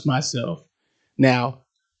promised myself. Now,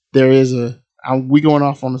 there is we going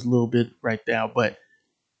off on this a little bit right now, but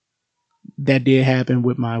that did happen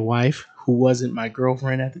with my wife, who wasn't my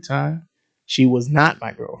girlfriend at the time. She was not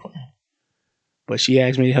my girlfriend, but she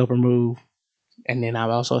asked me to help her move. And then I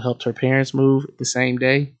also helped her parents move the same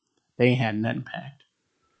day. They ain't had nothing packed.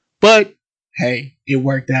 But hey, it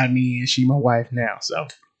worked out in the end. She my wife now, so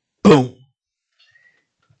boom.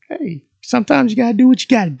 Hey, sometimes you gotta do what you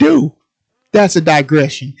gotta do. That's a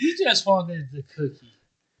digression. You just wanted the cookie.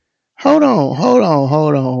 Hold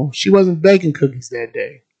on. She wasn't baking cookies that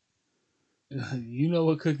day. You know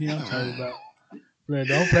what cookie I'm talking about. Man,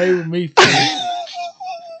 don't play with me.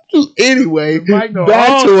 Anyway, back to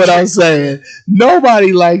what I'm saying.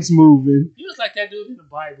 Nobody likes moving. You was like that dude in the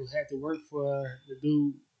Bible had to work for the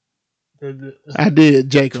dude. I did,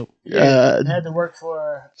 Jacob. Had to work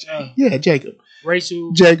for Jacob.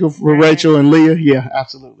 Rachel for Rachel and Leah. Yeah,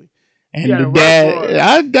 absolutely. And the dad,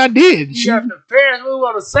 I did. You got the parents move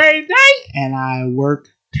on the same day, and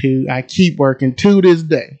I keep working to this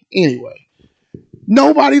day. Anyway,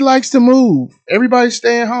 nobody likes to move. Everybody's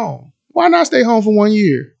staying home. Why not stay home for 1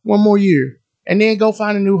 year? 1 more year. and then go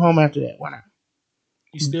find a new home after that. Why not?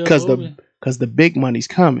 You still Because moving? the big money's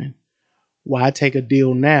coming. Why take a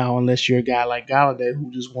deal now unless you're a guy like Galladay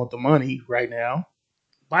who just want the money right now?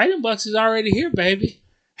 Biden Bucks is already here, baby.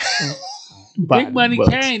 Big money Bucks.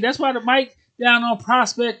 came. That's why the mic down on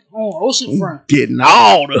Prospect on Oceanfront. Getting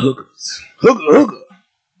all the hookers. Hooker.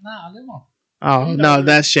 Nah, they won't. Oh, no,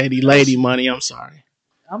 that's shady lady money. I'm sorry.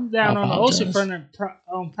 I'm down on the Oceanfront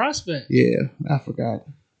on Prospect. Yeah, I forgot.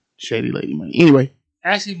 Shady lady money. Anyway.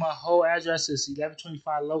 Actually, my whole address is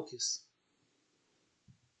 1125 Locust.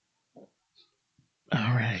 All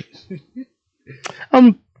right.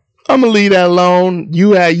 I'm gonna leave that alone.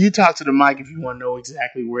 You talk to the mic if you want to know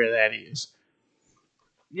exactly where that is.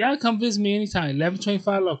 Y'all come visit me anytime.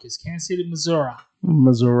 1125 Locust, Kansas City, Missouri.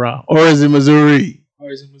 Missouri. Or is it Missouri?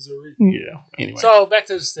 Yeah. Anyway. So back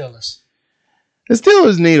to the Steelers. The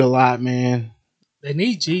Steelers need a lot, man. They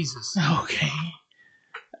need Jesus. Okay.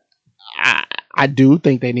 I do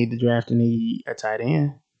think they need to draft a tight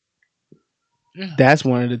end. Yeah. That's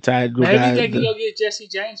one of the tight Maybe guys. Maybe they can go get Jesse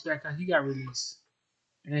James back because he got released.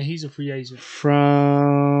 And he's a free agent.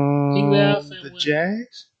 From the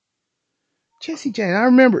Jags? Jesse James. I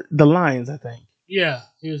remember the Lions, I think. Yeah,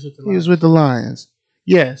 he was with the Lions. He was with the Lions.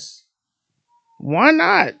 Yes. Why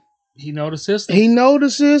not? He know the system.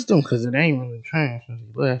 Because it ain't really changed since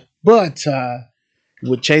he left. But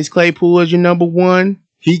with Chase Claypool as your number one,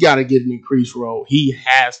 he got to get an increased role. He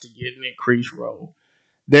has to get an increased role.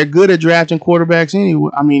 They're good at drafting quarterbacks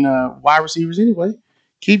anyway. Wide receivers anyway.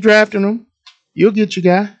 Keep drafting them. You'll get your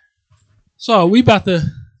guy. So we about to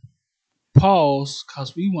pause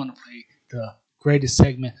because we want to play the greatest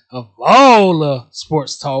segment of all the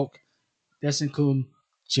sports talk. That's including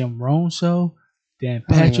Jim Rohn show, Dan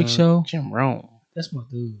Patrick show. Jim Rohn. That's my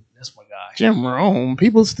dude. That's my guy. Jim Rohn.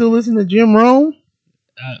 People still listen to Jim Rohn?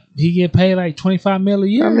 He get paid like $25 million a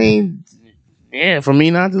year. Yeah, for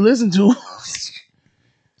me not to listen to him.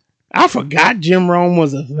 I forgot Jim Rohn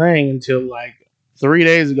was a thing until like 3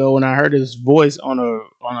 days ago when I heard his voice on a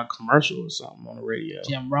commercial or something on the radio.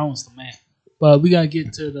 Jim Rohn's the man. But we gotta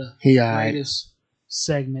get to the greatest right.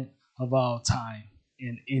 segment of all time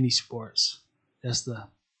in any sports. That's the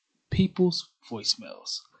People's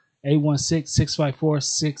Voicemails.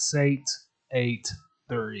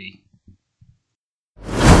 816-654-6883.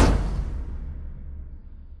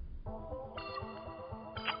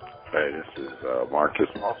 Hey, this is Marcus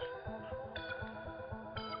Moss.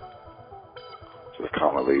 Just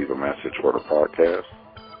calling to leave a message for the podcast.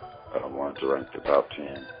 I wanted to rank the top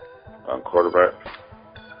 10 quarterbacks.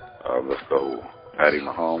 Let's go Patty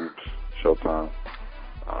Mahomes, Showtime,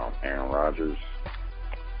 Aaron Rodgers,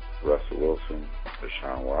 Russell Wilson,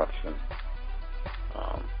 Deshaun Watson,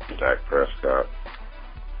 Dak Prescott.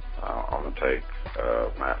 I'm going to take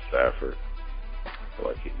Matt Stafford. I feel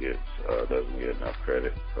like he doesn't get enough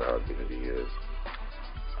credit for how good he is.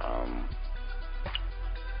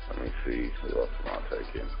 Let me see who else am I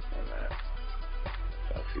taking in that.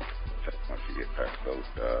 Once you get past those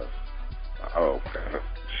guys. Oh, God.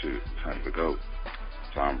 Shoot. Time to go.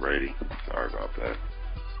 Tom Brady. Sorry about that.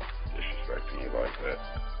 Disrespecting you like that.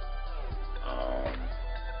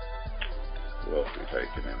 Who else we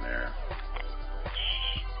taking in there?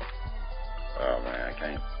 Oh, man. I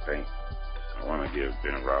can't think. I want to give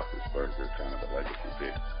Ben Roethlisberger kind of a legacy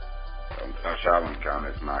pick. Josh Allen kind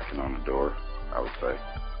of is knocking on the door, I would say.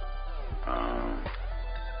 I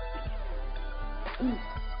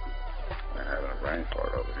had a brain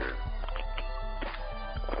fart over here.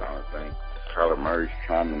 I don't think Kyler Murray's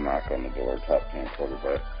trying to knock on the door, top 10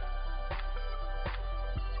 quarterback.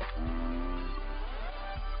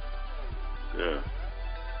 Yeah.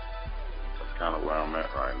 That's kind of where I'm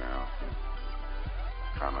at right now.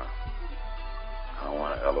 I don't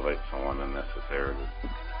want to elevate someone unnecessarily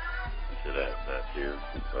to that tier,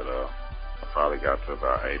 but I probably got to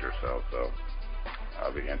about 8 or so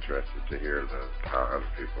I'll be interested to hear how other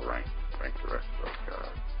people rank the rest of those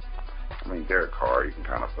guys. Derek Carr, you can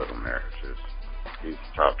kind of put him there. It's just he's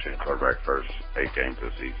top 10 quarterback first 8 games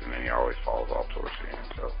of the season, and he always falls off towards the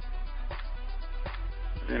end. So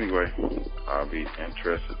anyway, I'll be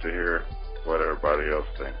interested to hear what everybody else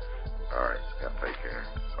thinks. All right, take care.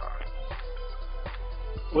 Bye.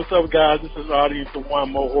 What's up, guys? This is Audience of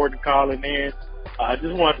One Mo Horton calling in. I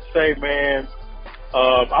just wanted to say, man,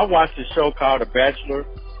 I watch this show called The Bachelor.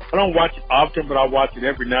 I don't watch it often, but I watch it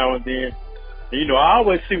every now and then. And, I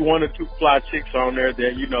always see 1 or 2 fly chicks on there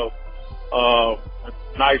that,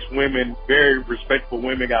 nice women, very respectable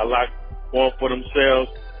women, got a lot going for themselves,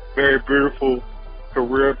 very beautiful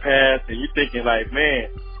career path. And you're thinking, like, man,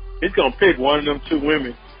 he's going to pick one of them 2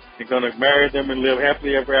 women and going to marry them and live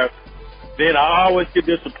happily ever after. Then I always get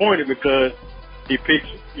disappointed because he picks,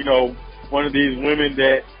 one of these women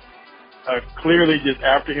that are clearly just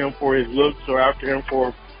after him for his looks or after him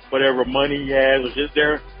for whatever money he has or just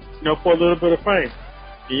there, for a little bit of fame.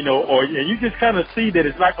 And you just kind of see that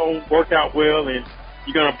it's not going to work out well, and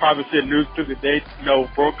you're going to probably see a news too that they,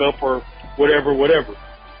 broke up or whatever.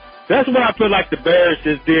 That's what I feel like the Bears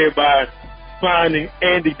just did by signing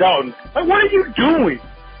Andy Dalton. Like, what are you doing?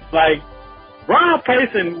 Like, Ron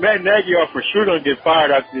Pace and Matt Nagy are for sure going to get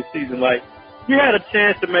fired after this season. Like, you had a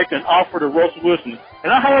chance to make an offer to Russell Wilson,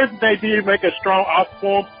 and I heard that they did make a strong offer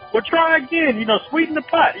for him. Well, try again, sweeten the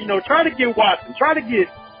pot. Try to get Watson, try to get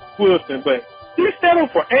Wilson, but you settle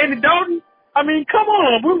for Andy Dalton? I mean, come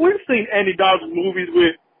on. We've seen Andy Dalton's movies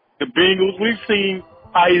with the Bengals. We've seen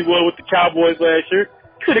how he was with the Cowboys last year.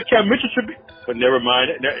 Could have kept Mitchell Trubisky, but never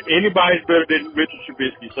mind. Anybody's better than Mitchell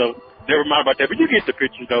Trubisky, so never mind about that. But you get the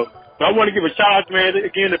picture, though. So I want to give a shout out, man.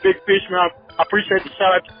 Again, the Big Fish, man. I appreciate the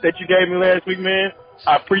shout out that you gave me last week, man.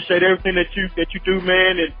 I appreciate everything that you do,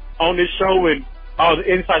 man, and on this show and all the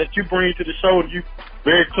insight that you bring to the show. And you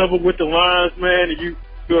very clever with the lines, man. And you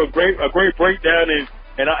do a great breakdown,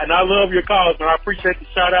 and I love your calls, man. I appreciate the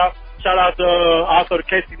shout out. Shout out to also to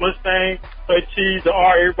Casey Mustang, Clay Cheese, the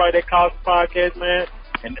R, everybody that calls the podcast, man.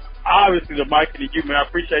 And obviously the Mike and the you, man. I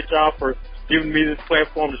appreciate y'all for giving me this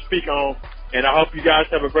platform to speak on. And I hope you guys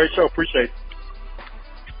have a great show. Appreciate it.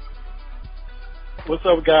 What's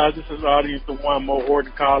up, guys? This is Audience the One Mo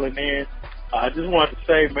Horton calling in. I just wanted to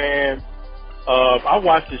say, man, I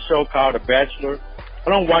watch this show called The Bachelor. I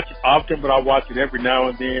don't watch it often, but I watch it every now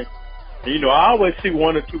and then. And, I always see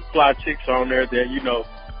one or two fly chicks on there that,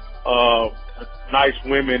 nice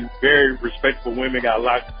women, very respectable women, got a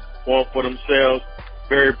lot going for themselves,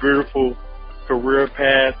 very beautiful career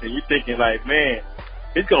path. And you're thinking, like, man,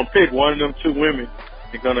 he's going to pick one of them two women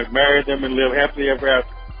and going to marry them and live happily ever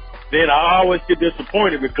after. Then I always get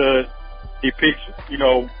disappointed because he picks,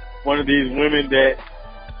 one of these women that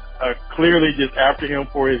are clearly just after him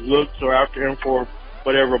for his looks or after him for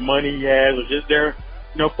whatever money he has or just there,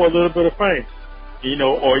 for a little bit of fame.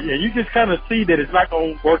 And you just kind of see that it's not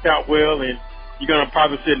going to work out well, and you're going to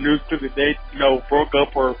probably see a news too that they, broke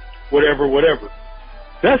up or whatever.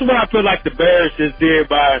 That's what I feel like the Bears just did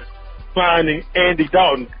by signing Andy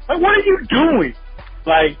Dalton. Like, what are you doing?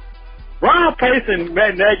 Like, Ron Pace and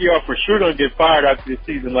Matt Nagy are for sure going to get fired after this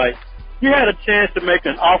season. Like, you had a chance to make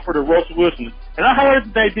an offer to Russell Wilson, and I heard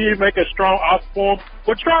that they did make a strong offer for him.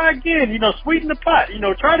 Well, try again, sweeten the pot.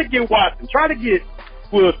 Try to get Watson, try to get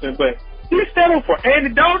Wilson, but you settle for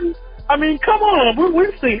Andy Dalton? I mean, come on.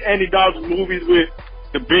 We've seen Andy Dalton's movies with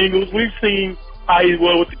the Bengals. We've seen how he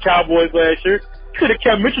was with the Cowboys last year. Could have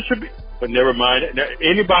kept Mitchell Trubisky, but never mind.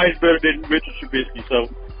 Anybody's better than Mitchell Trubisky, so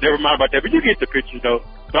never mind about that. But you get the picture, though.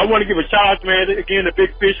 So I want to give a shout out, man. Again, the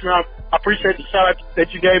Big Fish, man. I appreciate the shout out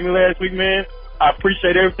that you gave me last week, man. I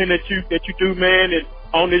appreciate everything that you do, man, and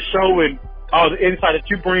on this show and all the insight that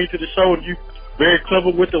you bring to the show. And you very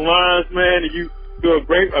clever with the lines, man. And you do a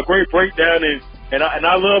great breakdown, and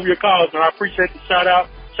I love your calls, man. I appreciate the shout out.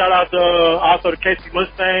 Shout out to also to Casey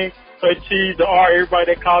Mustang, Clay Cheese, the R,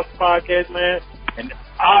 everybody that calls the podcast, man. And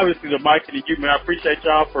obviously the Mike and the you, man. I appreciate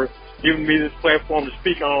y'all for giving me this platform to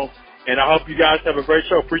speak on. And I hope you guys have a great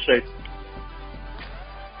show. Appreciate it.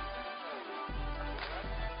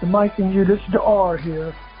 The Mike and you, this is the R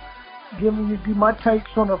here. Giving you my takes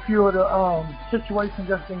on a few of the situations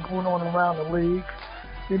that's been going on around the league.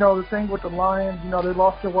 The thing with the Lions, they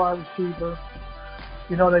lost their wide receiver.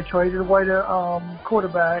 They traded away their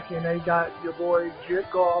quarterback, and they got your boy Jared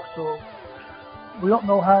Goff. So we don't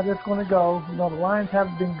know how that's going to go. The Lions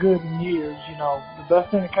haven't been good in years. The best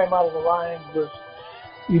thing that came out of the Lions was,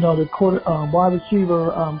 the wide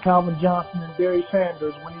receiver Calvin Johnson and Barry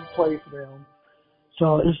Sanders when he played for them.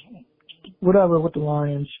 So it's whatever with the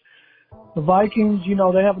Lions. The Vikings,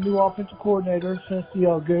 they have a new offensive coordinator since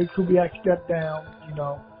Gary Kubiak stepped down.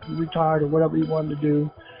 He retired or whatever he wanted to do.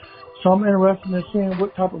 So I'm interested in seeing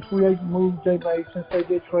what type of free agent moves they made since they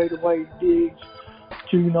did trade away Diggs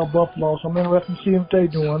to, Buffalo. So I'm interested in seeing what they're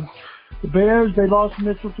doing. The Bears, they lost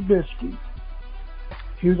Mitchell Trubisky.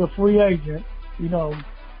 He was a free agent.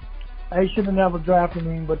 They should have never drafted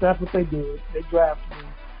him, but that's what they did. They drafted him.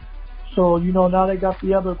 So, now they got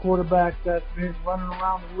the other quarterback that's been running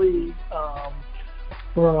around the league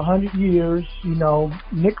for 100 years,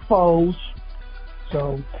 Nick Foles.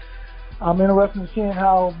 So I'm interested in seeing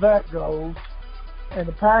how that goes. And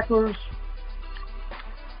the Packers,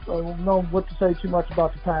 I don't know what to say too much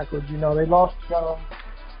about the Packers. They lost the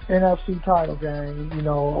NFC title game.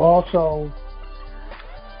 Also,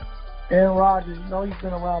 Aaron Rodgers, he's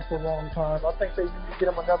been around for a long time. I think they need to get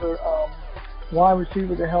him another wide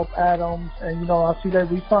receiver to help Adams. And, I see they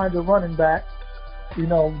re-signed a running back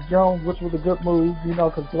Jones, which was a good move,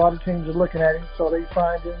 because a lot of teams are looking at him. So they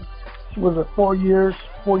signed him. It was a 4 years,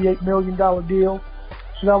 $48 million deal.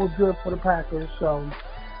 So that was good for the Packers. So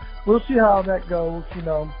we'll see how that goes.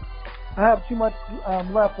 I have too much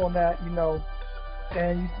left on that,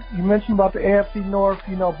 And you mentioned about the AFC North.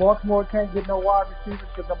 Baltimore can't get no wide receivers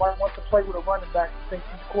because nobody wants to play with a running back and think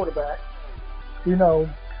he's a quarterback.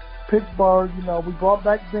 Pittsburgh, we brought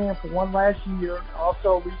back Ben for one last year.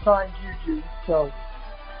 Also, we signed Juju. So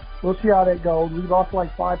we'll see how that goes. We lost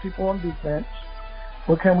like 5 people on defense.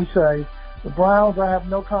 What can we say? The Browns, I have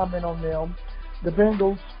no comment on them. The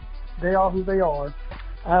Bengals, they are who they are.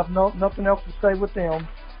 I have nothing else to say with them.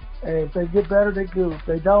 And if they get better, they're good. If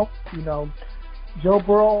they don't, Joe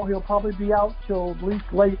Burrow, he'll probably be out till at least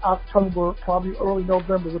late October, probably early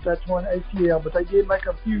November with that torn ACL. But they did make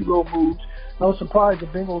a few little moves. I was surprised the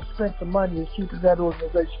Bengals spent some money as cheap as that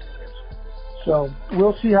organization is. So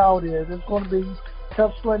we'll see how it is. It's going to be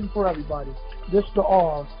tough sledding for everybody. This is the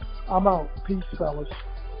R. I'm out. Peace, fellas.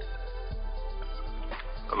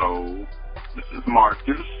 Hello, this is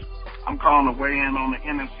Marcus. I'm calling to weigh in on the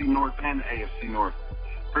NFC North and the AFC North.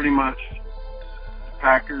 Pretty much, the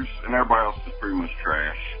Packers and everybody else is pretty much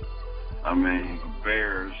trash. I mean, the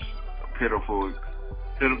Bears, a pitiful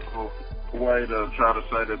way to try to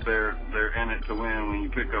say that they're in it to win when you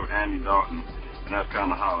pick up Andy Dalton, and that's kind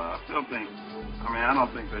of how I still think. I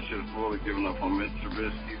don't think they should have fully given up on Mitch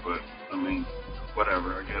Trubisky, but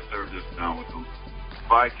whatever. I guess they were just done with them.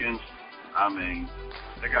 Vikings,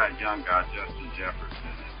 they got a young guy, Justin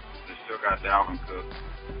Jefferson. They still got Dalvin Cook.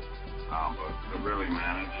 But really,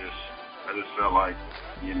 man, I just felt like,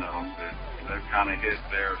 that they've kind of hit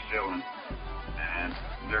their ceiling. And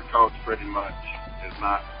their coach pretty much is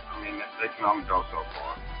not, they can only go so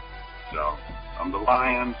far. So, the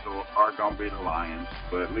Lions are going to be the Lions,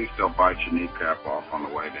 but at least they'll bite your kneecap off on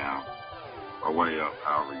the way down. Or way up,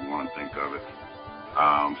 however you want to think of it.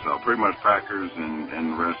 So pretty much Packers and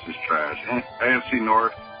the rest is trash. And AFC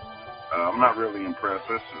North, I'm not really impressed.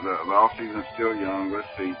 The offseason's still young. Let's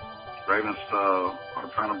see. Ravens are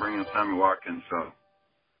trying to bring in Sammy Watkins, so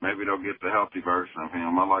maybe they'll get the healthy version of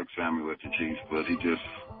him. I like Sammy with the Chiefs, but he just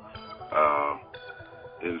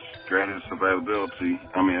his greatest ability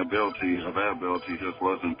just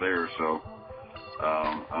wasn't there. So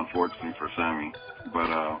unfortunately for Sammy, but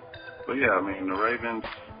yeah,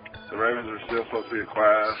 the Ravens are still supposed to be a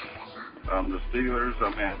class. The Steelers,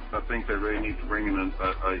 I think they really need to bring in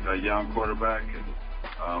a young quarterback.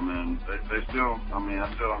 And they still,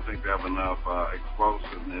 I still don't think they have enough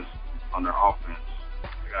explosiveness on their offense.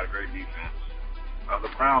 They got a great defense.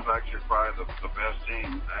 The Browns actually are probably the best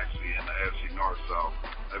team actually in the AFC North. So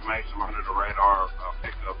they've made some under the radar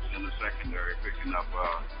pickups in the secondary, picking up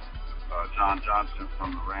John Johnson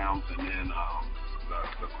from the Rams, and then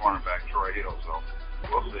the cornerback Troy Hill. So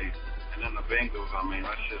we'll see. And then the Bengals,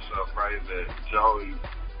 let's just pray that Joe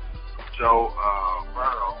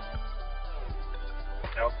Burrow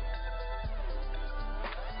helps.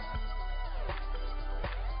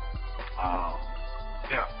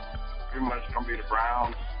 Yeah, pretty much going to be the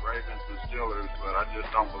Browns, Ravens, and Steelers, but I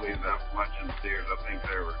just don't believe that much in the Steelers. I think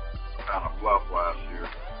they were kind of fluff last year.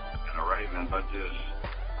 And the Ravens, I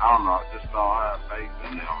don't know, I just don't have faith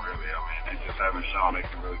in them, really. They just haven't shown they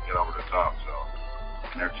can really get over the top, so.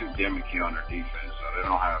 And they're too gimmicky on their defense, so they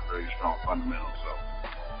don't have very strong fundamentals. So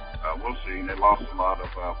we'll see. They lost a lot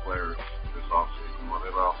of players this offseason. Well,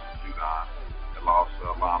 they lost Judon. They lost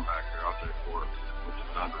linebacker LJ Ford, which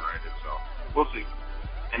is underrated. So we'll see.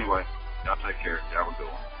 Anyway, y'all take care. Y'all have a good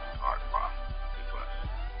one. All right, bye.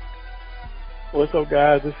 What's up,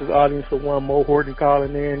 guys? This is Audience for One Mo Horton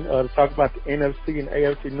calling in to talk about the NFC and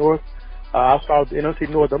AFC North. I'll start with the NFC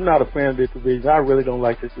North. I'm not a fan of this division. I really don't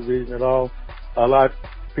like this division at all. A lot of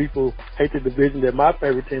people hate the division that my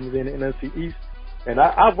favorite team is in, the NFC East. And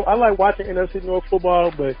I like watching NFC North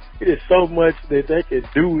football, but it is so much that they can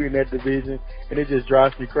do in that division, and it just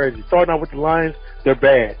drives me crazy. Starting out with the Lions, they're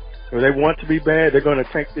bad. If they want to be bad, they're going to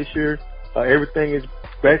tank this year. Everything is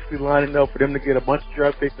basically lining up for them to get a bunch of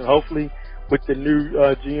draft picks, and hopefully with the new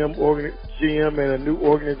GM and a new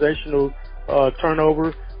organizational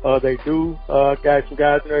turnover, they do got some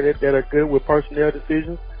guys in there that are good with personnel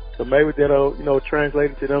decisions. So maybe that'll,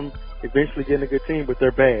 translate into them eventually getting a good team, but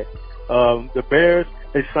they're bad. The Bears,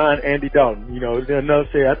 they signed Andy Dalton. Another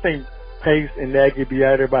say, I think Pace and Nagy be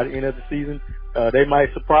out there by the end of the season. They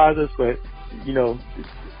might surprise us, but,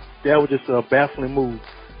 that was just a baffling move.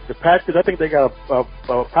 The Packers, I think they got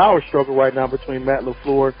a power struggle right now between Matt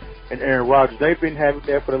LaFleur and Aaron Rodgers. They've been having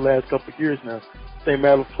that for the last couple of years now. I think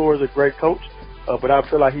Matt LaFleur is a great coach, but I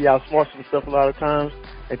feel like he outsmarts himself a lot of times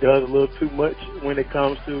and does a little too much when it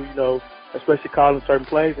comes to, especially calling certain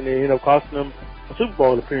plays, and then costing them a Super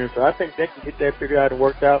Bowl appearance. So I think they can get that figured out and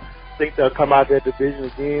worked out. I think they'll come out of that division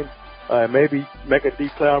again, maybe make a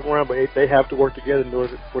deep playoff run, but they have to work together in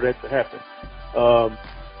order for that to happen.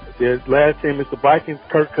 The last team is the Vikings.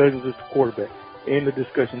 Kirk Cousins is the quarterback. In the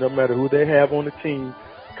discussion, no matter who they have on the team,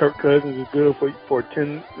 Kirk Cousins is good for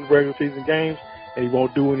 10 regular season games, and he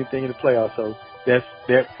won't do anything in the playoffs. So that's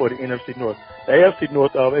that for the NFC North. The AFC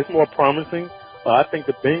North, it's more promising. I think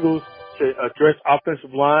the Bengals should address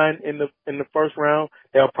offensive line in the first round.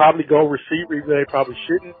 They'll probably go receiver, even though they probably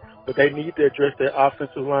shouldn't, but they need to address their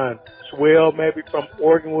offensive line. Swell, maybe from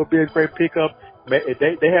Oregon, would be a great pickup. They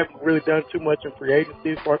haven't really done too much in free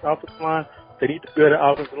agency as far as offensive line. They need to build an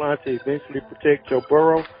offensive line to eventually protect Joe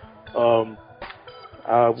Burrow.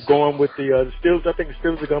 Going with the Steelers, I think the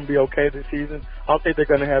Steelers are going to be okay this season. I don't think they're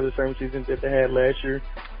going to have the same season that they had last year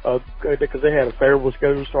because they had a favorable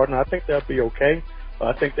schedule starting. I think they'll be okay.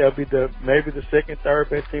 I think they'll be maybe the second, third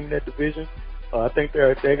best team in that division. I think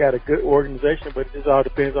they got a good organization, but it just all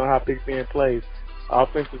depends on how Big Ben plays.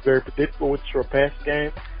 Offense is very predictable with the short passing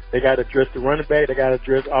game. They got to address the running back. They got to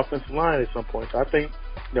address offensive line at some point. So I think,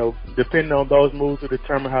 depending on those moves will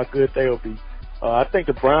determine how good they'll be. I think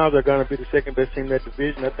the Browns are going to be the second best team in that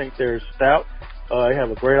division. I think they're stout. They have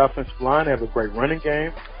a great offensive line. They have a great running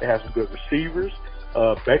game. They have some good receivers.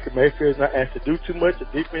 Baker Mayfield is not asked to do too much. The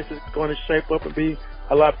defense is going to shape up and be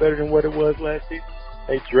a lot better than what it was last season.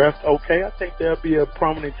 They draft okay. I think they'll be a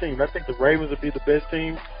prominent team. I think the Ravens will be the best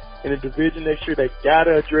team in the division next year. They got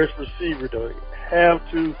to address receiver, though. They have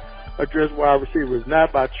to address wide receivers,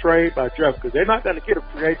 not by trade, by draft, because they're not going to get a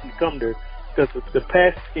free agent to come there because the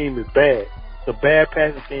passing scheme is bad. It's a bad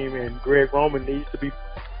passing scheme, and Greg Roman needs to be.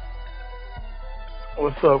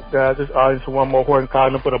 What's up, guys? This audience for One More Horton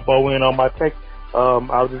calling to put a bow in on my take.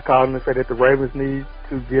 I was just calling to say that the Ravens need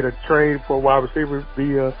to get a trade for a wide receiver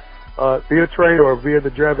via trade or via the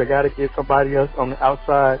draft. They got to get somebody else on the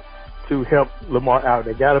outside to help Lamar out.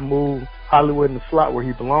 They got to move Hollywood in the slot where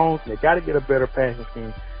he belongs. They got to get a better passing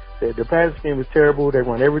scheme. The passing scheme is terrible. They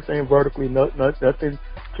run everything vertically, nothing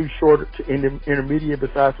too short to intermediate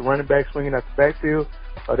besides the running back swinging out the backfield.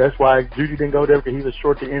 That's why Juju didn't go there because he's a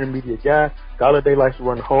short to intermediate guy. Galladay likes to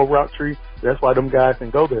run the whole route tree. That's why them guys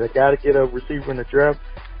can go there. They got to get a receiver in the draft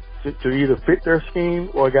to either fit their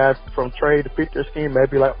scheme or a guy from trade to fit their scheme,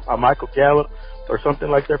 maybe like a Michael Gallup or something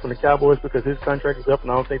like that from the Cowboys because his contract is up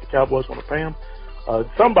and I don't think the Cowboys want to pay him.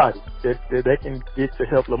 Somebody that they can get to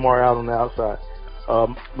help Lamar out on the outside.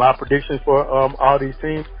 My predictions for all these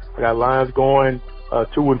teams, I got Lions going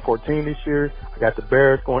 2-14 this year. I got the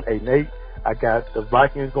Bears going 8-8. I got the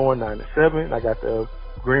Vikings going 9-7. I got the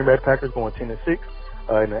Green Bay Packers going 10-6.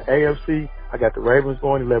 In the AFC, I got the Ravens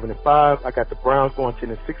going 11-5. I got the Browns going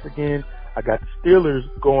 10-6 again. I got the Steelers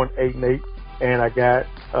going 8-8, and I got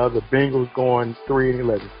the Bengals going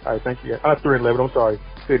 3-11. All right, thank you guys. 3-11. I'm sorry.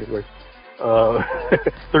 Goodness gracious.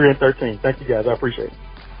 3-13. Thank you guys. I appreciate it.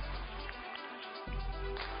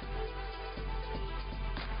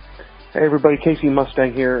 Hey everybody, Casey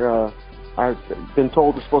Mustang here. I've been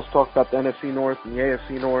told we're supposed to talk about the NFC North and the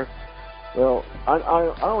AFC North. Well,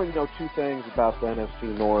 I only know two things about the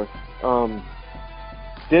NFC North.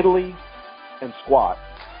 Diddly and squat.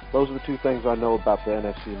 Those are the two things I know about the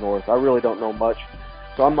NFC North. I really don't know much,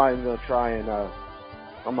 so I'm not even going to try and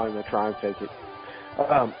take it.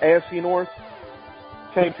 AFC North,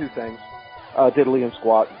 same two things, diddly and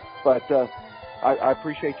squat. But I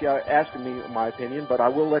appreciate you asking me my opinion, but I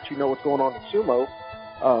will let you know what's going on in sumo.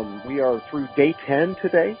 We are through day 10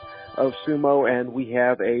 today of sumo, and we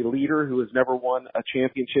have a leader who has never won a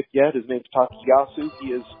championship yet. His name's Takayasu.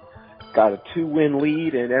 He has got a 2-win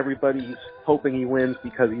lead, and everybody's hoping he wins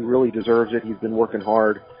because he really deserves it. He's been working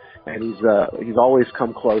hard, and he's always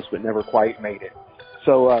come close but never quite made it.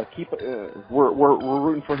 So we're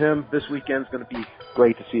rooting for him. This weekend's going to be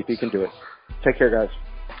great to see if he can do it. Take care, guys.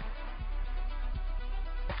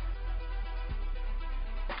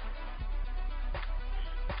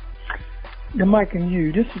 Yeah, Mike and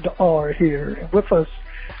you, this is the R here. With us,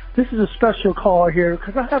 this is a special call here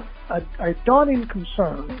because I have a dawning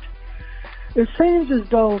concern. It seems as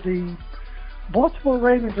though the Baltimore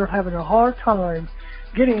Ravens are having a hard time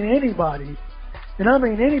getting anybody, and I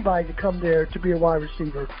mean anybody, to come there to be a wide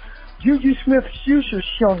receiver. Juju Smith-Schuster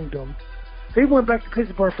shunned them. He went back to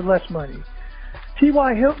Pittsburgh for less money.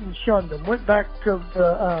 T.Y. Hilton shunned them, went back to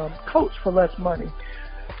the Colts for less money.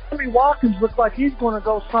 Sammy Watkins looks like he's going to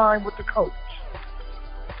go sign with the Colts.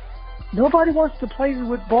 Nobody wants to play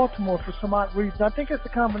with Baltimore for some odd reason. I think it's a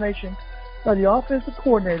combination of the offensive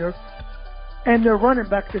coordinator and their running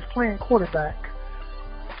back that's playing quarterback,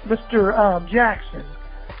 Mr. Jackson.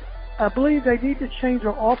 I believe they need to change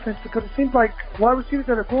their offense because it seems like wide receivers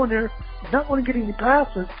that are going there not want to get any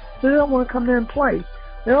passes, so they don't want to come there and play.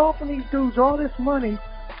 They're offering these dudes all this money,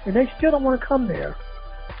 and they still don't want to come there.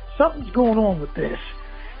 Something's going on with this.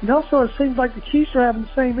 And also, it seems like the Chiefs are having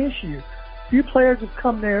the same issue. Few players have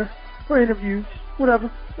come there for interviews,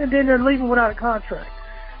 whatever, and then they're leaving without a contract.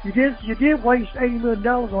 You did waste $80 million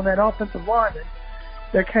on that offensive lineman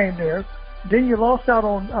that came there. Then you lost out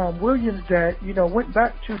on Williams that went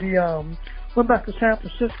back to San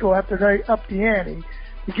Francisco after they upped the ante.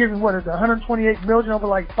 You give him $128 million over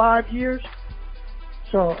like 5 years.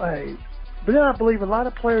 So but then I believe a lot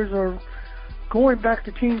of players are going back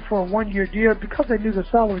to teams for a 1-year deal because they knew the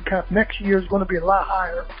salary cap next year is going to be a lot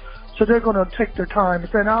higher. So they're going to take their time and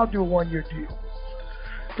say, "I'll do a 1-year deal."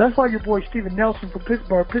 That's why your boy Steven Nelson from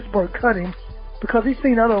Pittsburgh cut him because he's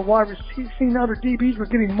seen other DBs were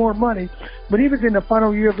getting more money, but he was in the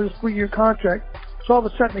final year of his 3-year contract. So all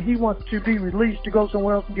of a sudden he wants to be released to go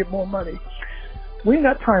somewhere else and get more money. We ain't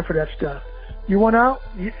got time for that stuff. You went out,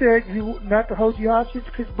 you said you not to hold you hostage.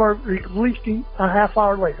 Pittsburgh released him a half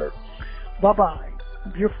hour later. Bye-bye.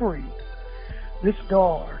 You're free. This is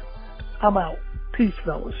Dar. I'm out. Peace,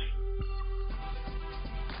 fellas.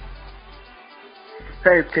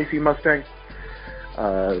 Hey, it's KC Mustang.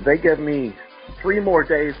 They give me 3 more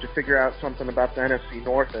days to figure out something about the NFC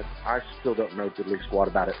North, and I still don't know diddly squat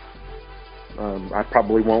about it. I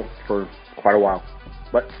probably won't for quite a while.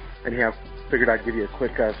 But anyhow, figured I'd give you a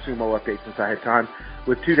quick sumo update since I had time.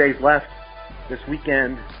 With 2 days left this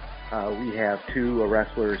weekend, we have 2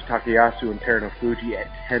 wrestlers, Takayasu and Terunofuji, at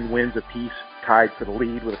 10 wins apiece, tied for the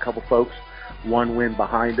lead with a couple folks. 1 win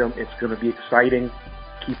behind them. It's going to be exciting.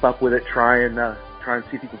 Keep up with it. Try and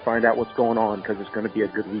see if you can find out what's going on because it's going to be a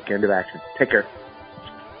good weekend of action. Take care.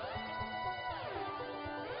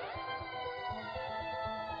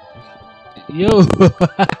 Yo.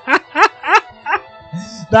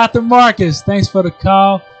 Dr. Marcus, thanks for the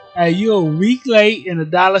call. Hey, you're a week late in the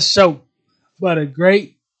dollar show, but a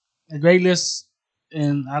great list,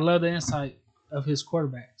 and I love the insight of his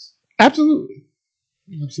quarterbacks. Absolutely.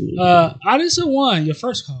 Addison won your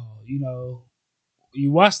first call.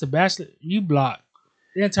 You watched The Bachelor, you blocked.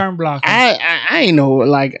 The intern blocking. I ain't know,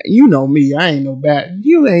 like, me. I ain't no bad.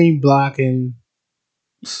 You ain't blocking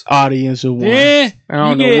audience or one. I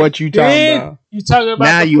don't know what you talking about. You talking about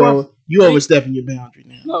now you overstepping your boundary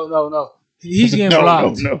now. No. He's getting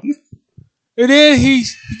blocked. No. And then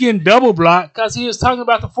he's getting double blocked because he was talking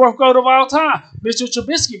about the 4th GOAT of all time, Mr.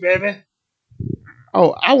 Trubisky, baby.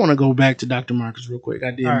 Oh, I want to go back to Dr. Marcus real quick.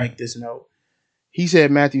 I did make this note. He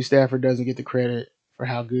said Matthew Stafford doesn't get the credit for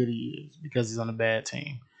how good he is because he's on a bad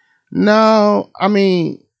team. No, I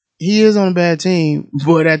mean, he is on a bad team,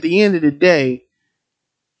 but at the end of the day,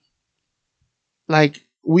 like,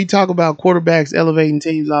 we talk about quarterbacks elevating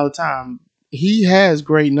teams all the time. He has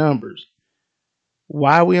great numbers.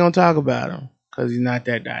 Why we don't talk about him? Because he's not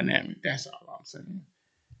that dynamic. That's all I'm saying.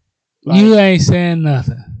 You ain't saying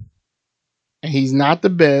nothing. He's not the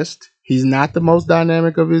best. He's not the most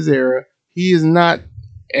dynamic of his era. He is not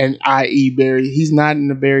an I.E. Barry. He's not in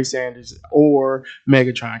the Barry Sanders or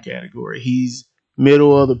Megatron category. He's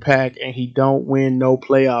middle of the pack, and he don't win no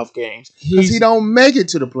playoff games because he don't make it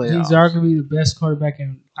to the playoffs. He's arguably the best quarterback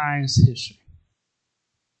in Lions history.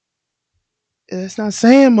 That's not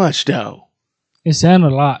saying much, though. It's saying a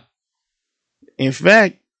lot. In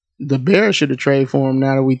fact, the Bears should have traded for him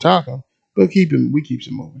now that we talking, but we keeps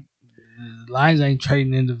him moving. The Lions ain't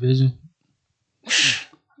trading in division.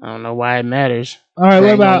 I don't know why it matters. All right,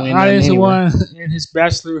 what about Audience One in his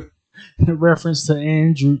Bachelor in reference to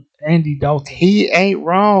Andy Dalton? He ain't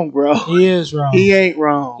wrong, bro. He is wrong. He ain't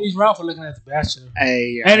wrong. He's wrong for looking at the Bachelor.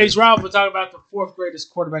 Hey, and he's wrong for talking about the 4th greatest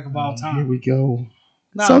quarterback of all time. Here we go.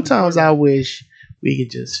 Sometimes I wish we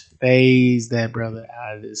could just phase that brother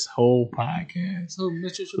out of this whole podcast. So,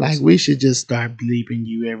 Mr. Like, we should just start bleeping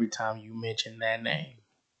you every time you mention that name.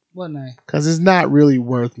 What name? Because it's not really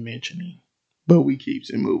worth mentioning. But we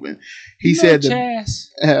keeps it moving. He said Chaz.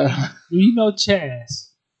 Chaz.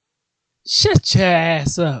 Shut your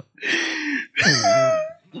ass up.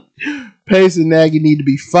 Pace and Nagy need to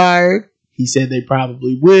be fired. He said they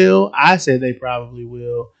probably will. I said they probably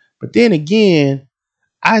will. But then again,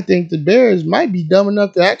 I think the Bears might be dumb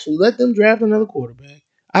enough to actually let them draft another quarterback.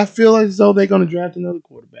 I feel as though they're going to draft another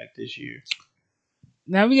quarterback this year.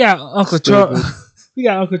 Now we got Uncle Charles. We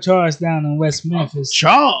got Uncle Charles down in West Memphis. Uncle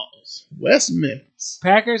Charles, West Memphis.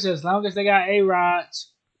 Packers, as long as they got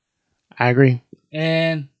A-Rods. I agree.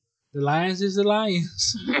 And the Lions is the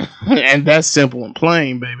Lions. And that's simple and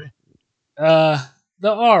plain, baby. The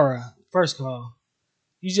Aura, first call.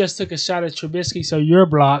 You just took a shot at Trubisky, so you're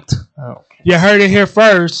blocked. Okay. You heard it here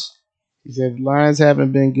first. He said the Lions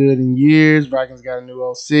haven't been good in years. Vikings got a new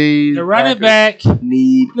OC. The running Packers back.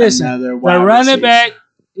 need Listen, another the wide running receiver. back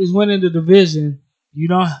is winning the division. You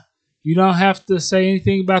don't have to say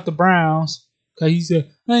anything about the Browns because he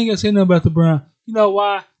said I ain't gonna say nothing about the Browns. You know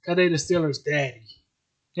why? Because they the Steelers' daddy.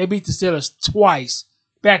 They beat the Steelers twice,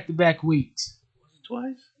 back-to-back weeks.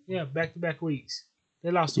 Twice? Yeah, back-to-back weeks.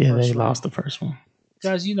 They lost the Yeah, first they round. lost the first one.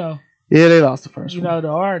 Because Yeah, they lost the first one. the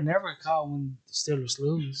R never called when the Steelers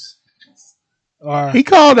lose. Or He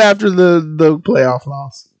called after the playoff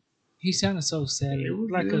loss. he sounded so sad. It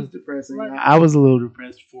was depressing. like- I was a little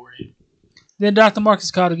depressed for him. Then Dr. Marcus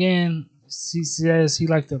called again. He says he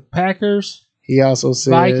liked the Packers. He also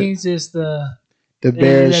said Vikings is the is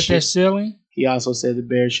Bears. at their ceiling. He also said the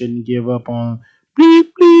Bears shouldn't give up on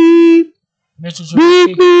bleep bleep Mitchell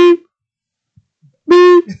bleep Trubisky.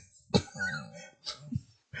 bleep bleep.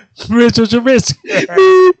 Mitchell Trubisky.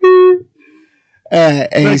 Beep, beep. And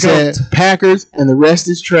he Back said up. Packers and the rest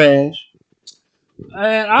is trash.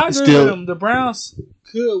 And I agree Still- with him. The Browns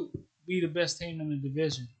could be the best team in the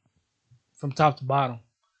division from top to bottom.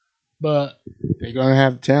 But They're gonna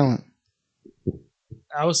have talent.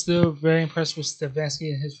 I was still very impressed with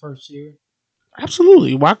Stefanski in his first year.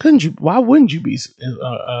 Absolutely. Why wouldn't you be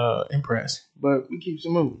impressed? But we keep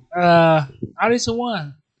some moving. Addison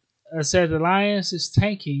won. Said the Lions is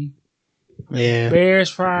tanking. Yeah. Bears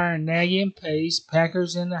firing Nagy and Pace.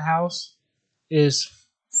 Packers in the house is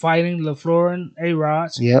fighting LaFleur and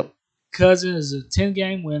A-Rods. Yep. Cousins is a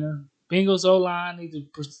 10-game winner. Bengals O-line need to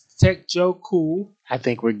protect Joe Cool. I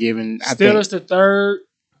think we're giving. Steelers the third.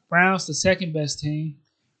 Browns the second best team.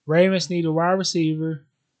 Ravens need a wide receiver.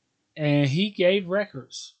 And he gave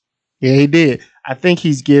records. Yeah, he did. I think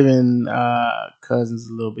he's giving Cousins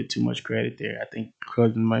a little bit too much credit there. I think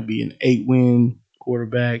Cousins might be an 8-win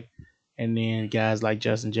quarterback. And then guys like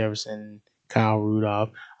Justin Jefferson, Kyle Rudolph,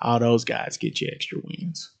 all those guys get you extra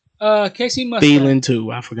wins. Casey Mustang. Thielen,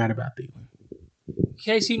 too. I forgot about Thielen.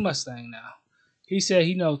 Casey Mustang now. He said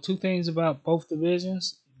he knows two things about both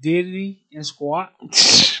divisions, Diddy and Squat.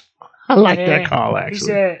 I like that And call, He actually.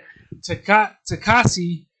 said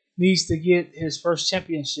Takasi needs to get his first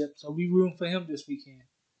championship, so we rooting for him this weekend.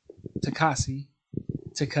 Takasi.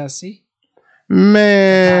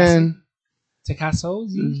 Man,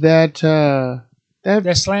 Takasozi. that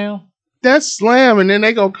Slam. that's slam, and then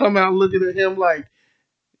they gonna come out looking at him like,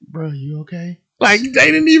 bro, you okay? Like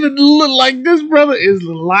they didn't even look like this brother is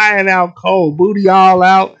lying out cold, booty all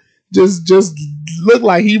out, just look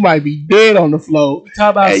like he might be dead on the floor.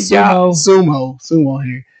 Talk about And y'all- sumo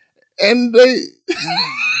here, and they.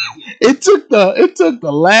 It took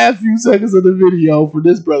the last few seconds of the video for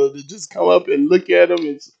this brother to just come up and look at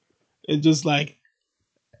him and just like,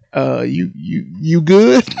 you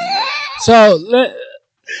good? So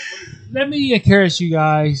let me encourage you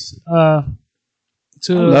guys I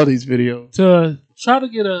love these videos. to try to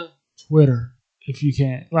get a Twitter if you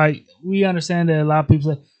can. Like, we understand that a lot of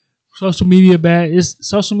people say social media bad.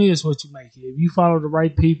 Social media is what you make it. If you follow the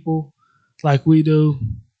right people like we do,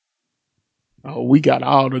 Oh, we got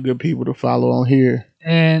all the good people to follow on here.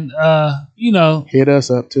 and Hit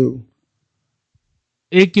us up too.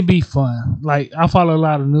 it can be fun. Like, I follow a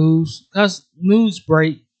lot of news. Because news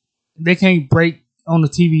break. They can't break on the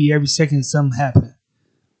TV every second something happen.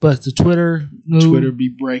 But the Twitter news, Twitter be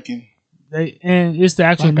breaking. and it's the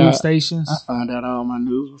actual Like news stations. I find out all my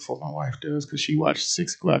news before my wife does because she watches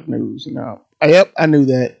 6 o'clock news. Yep, I knew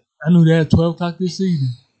that. I knew that at 12 o'clock this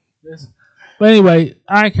evening. But anyway,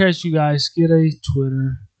 I encourage you guys, get a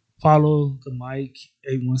Twitter. Follow the Mike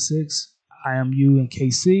 816. I am you and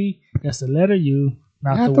KC. That's the letter U,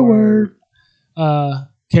 not the word.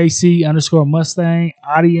 KC _ Mustang.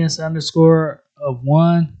 Audience _ of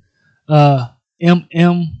one.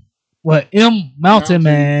 M Mountain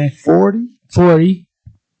Man 40. 40.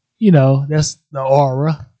 That's the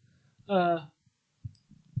aura.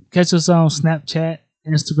 Catch us on Snapchat,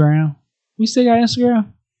 Instagram. We still got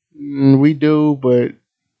Instagram? We do, but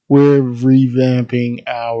we're revamping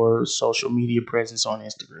our social media presence on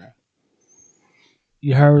Instagram.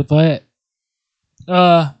 You heard that?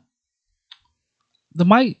 The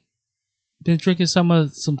Mike been drinking some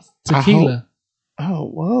tequila. Oh,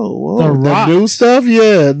 whoa. The The Rock. new stuff?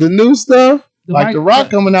 Yeah, the new stuff. The The Rock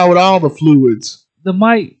coming out with all the fluids. The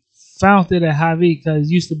Mike found it at Hy-Vee because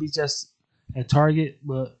it used to be just at Target,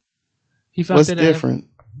 but he found What's it different?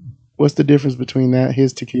 What's the difference between that,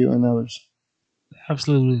 his tequila, and others? at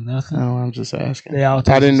absolutely nothing. Oh, I'm just asking. They all I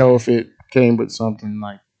taste didn't the know if it came with something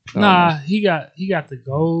like. I don't Nah, know. he got the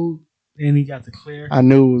gold and he got the clear. I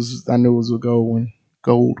knew it was a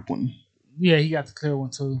gold one. Yeah, he got the clear one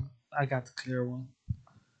too. I got the clear one.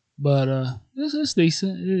 But it's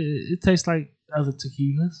decent. It tastes like other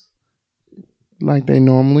tequilas. Like they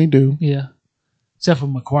normally do. Yeah. Except for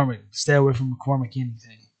McCormick. Stay away from McCormick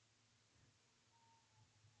anything.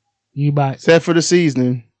 You buy Except for the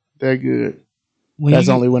seasoning. They're good. when That's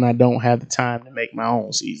you, only when I don't have the time to make my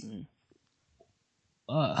own seasoning.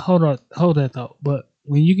 hold that thought. But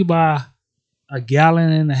when you can buy a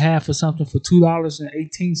gallon and a half or something for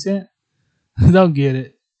 $2.18, don't get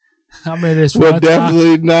it. I mean, it's Well,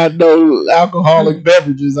 definitely not no alcoholic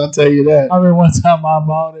beverages, I'll tell you that. I mean, one time I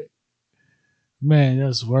bought it. Man,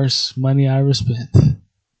 that's the worst money I ever spent.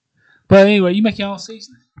 But anyway, you make your own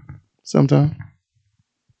seasoning. Sometimes.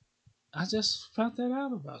 I just found that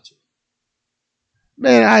out about you.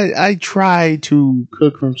 Man, I try to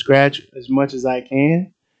cook from scratch as much as I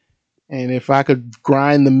can. And if I could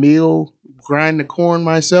grind the corn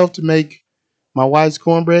myself to make my wife's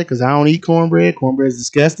cornbread, because I don't eat cornbread. Cornbread is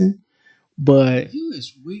disgusting. But You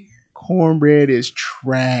is weird. cornbread is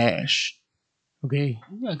trash. Okay?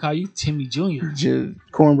 We're going to call you Timmy Jr. Just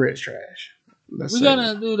cornbread is trash. We're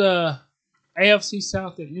going to do the AFC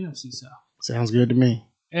South and NFC South. Sounds good to me.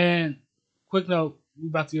 And quick note, we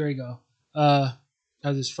about to get ready to go.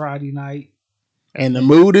 Because it's Friday night. And the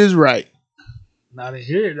mood is right. Not in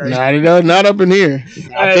here. Not up in here.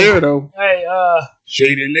 Out there, though. Hey,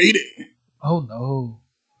 Shady lady. oh no.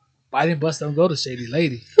 Biden bus don't go to Shady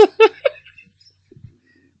Lady.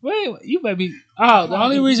 Wait, you may be. Oh, the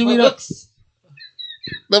only reason we don't.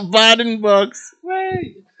 The Biden Bucks.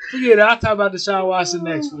 Wait. Forget it. I'll talk about Deshaun Watson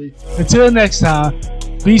next week. Until next time,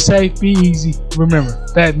 be safe, be easy. Remember,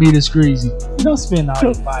 fat meat is greasy. You don't spend all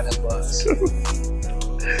your Biden bucks.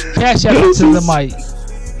 Cash out to the mic.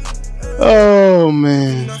 Oh,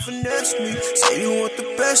 man. Say you want the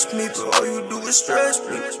best me, but all you do is stress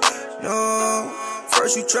me. No,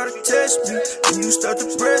 first you try to test me, then you start to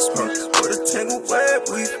press me with a tangled web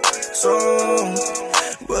weave. So,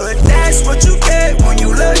 but that's what you get when you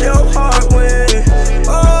let your heart win.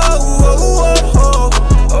 Oh,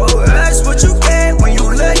 that's what you get when you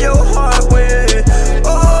let your heart win.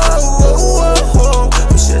 I'm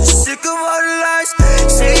just sick of all the lies.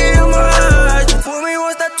 See it in my eyes, you fool me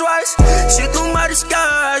once, not twice. Shit through my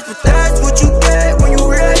disguise, but that's what you get when you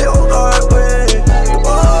let your heart win.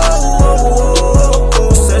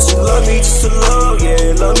 Said she love me just a little,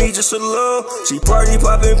 yeah, love me just a little. She party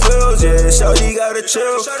popping pills, yeah, shawty gotta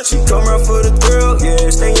chill. She come around for the thrill, yeah,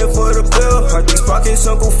 staying for the bill. Heart these pockets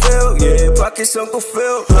Uncle Phil, yeah, pockets Uncle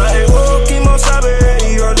Phil. Like, whoa, chemo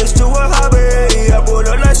sabe, run this to a hobby. I put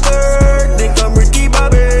on that skirt, think I'm Ricky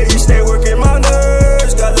Bobby. Stay working my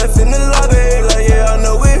nerves, got left in the lobby. Like, yeah, I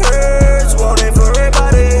know it hurts, want it for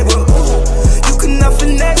everybody. But you cannot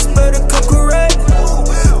finesse, better come correct.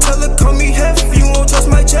 Tell her call me heavy, you won't trust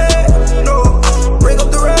my check. No, break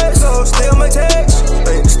up the rest, so stay on my text.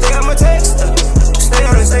 Stay on my text, stay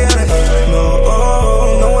on it. No,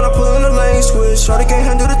 when I pull in the lane switch, shawty can't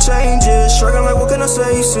handle the changes. Struggling like what can I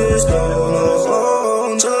say, sis?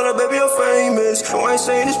 No, tell her that baby I'm famous. No, I ain't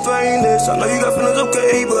saying it's painless. I know you got feelings,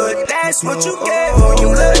 okay, but that's what you get when you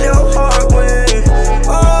let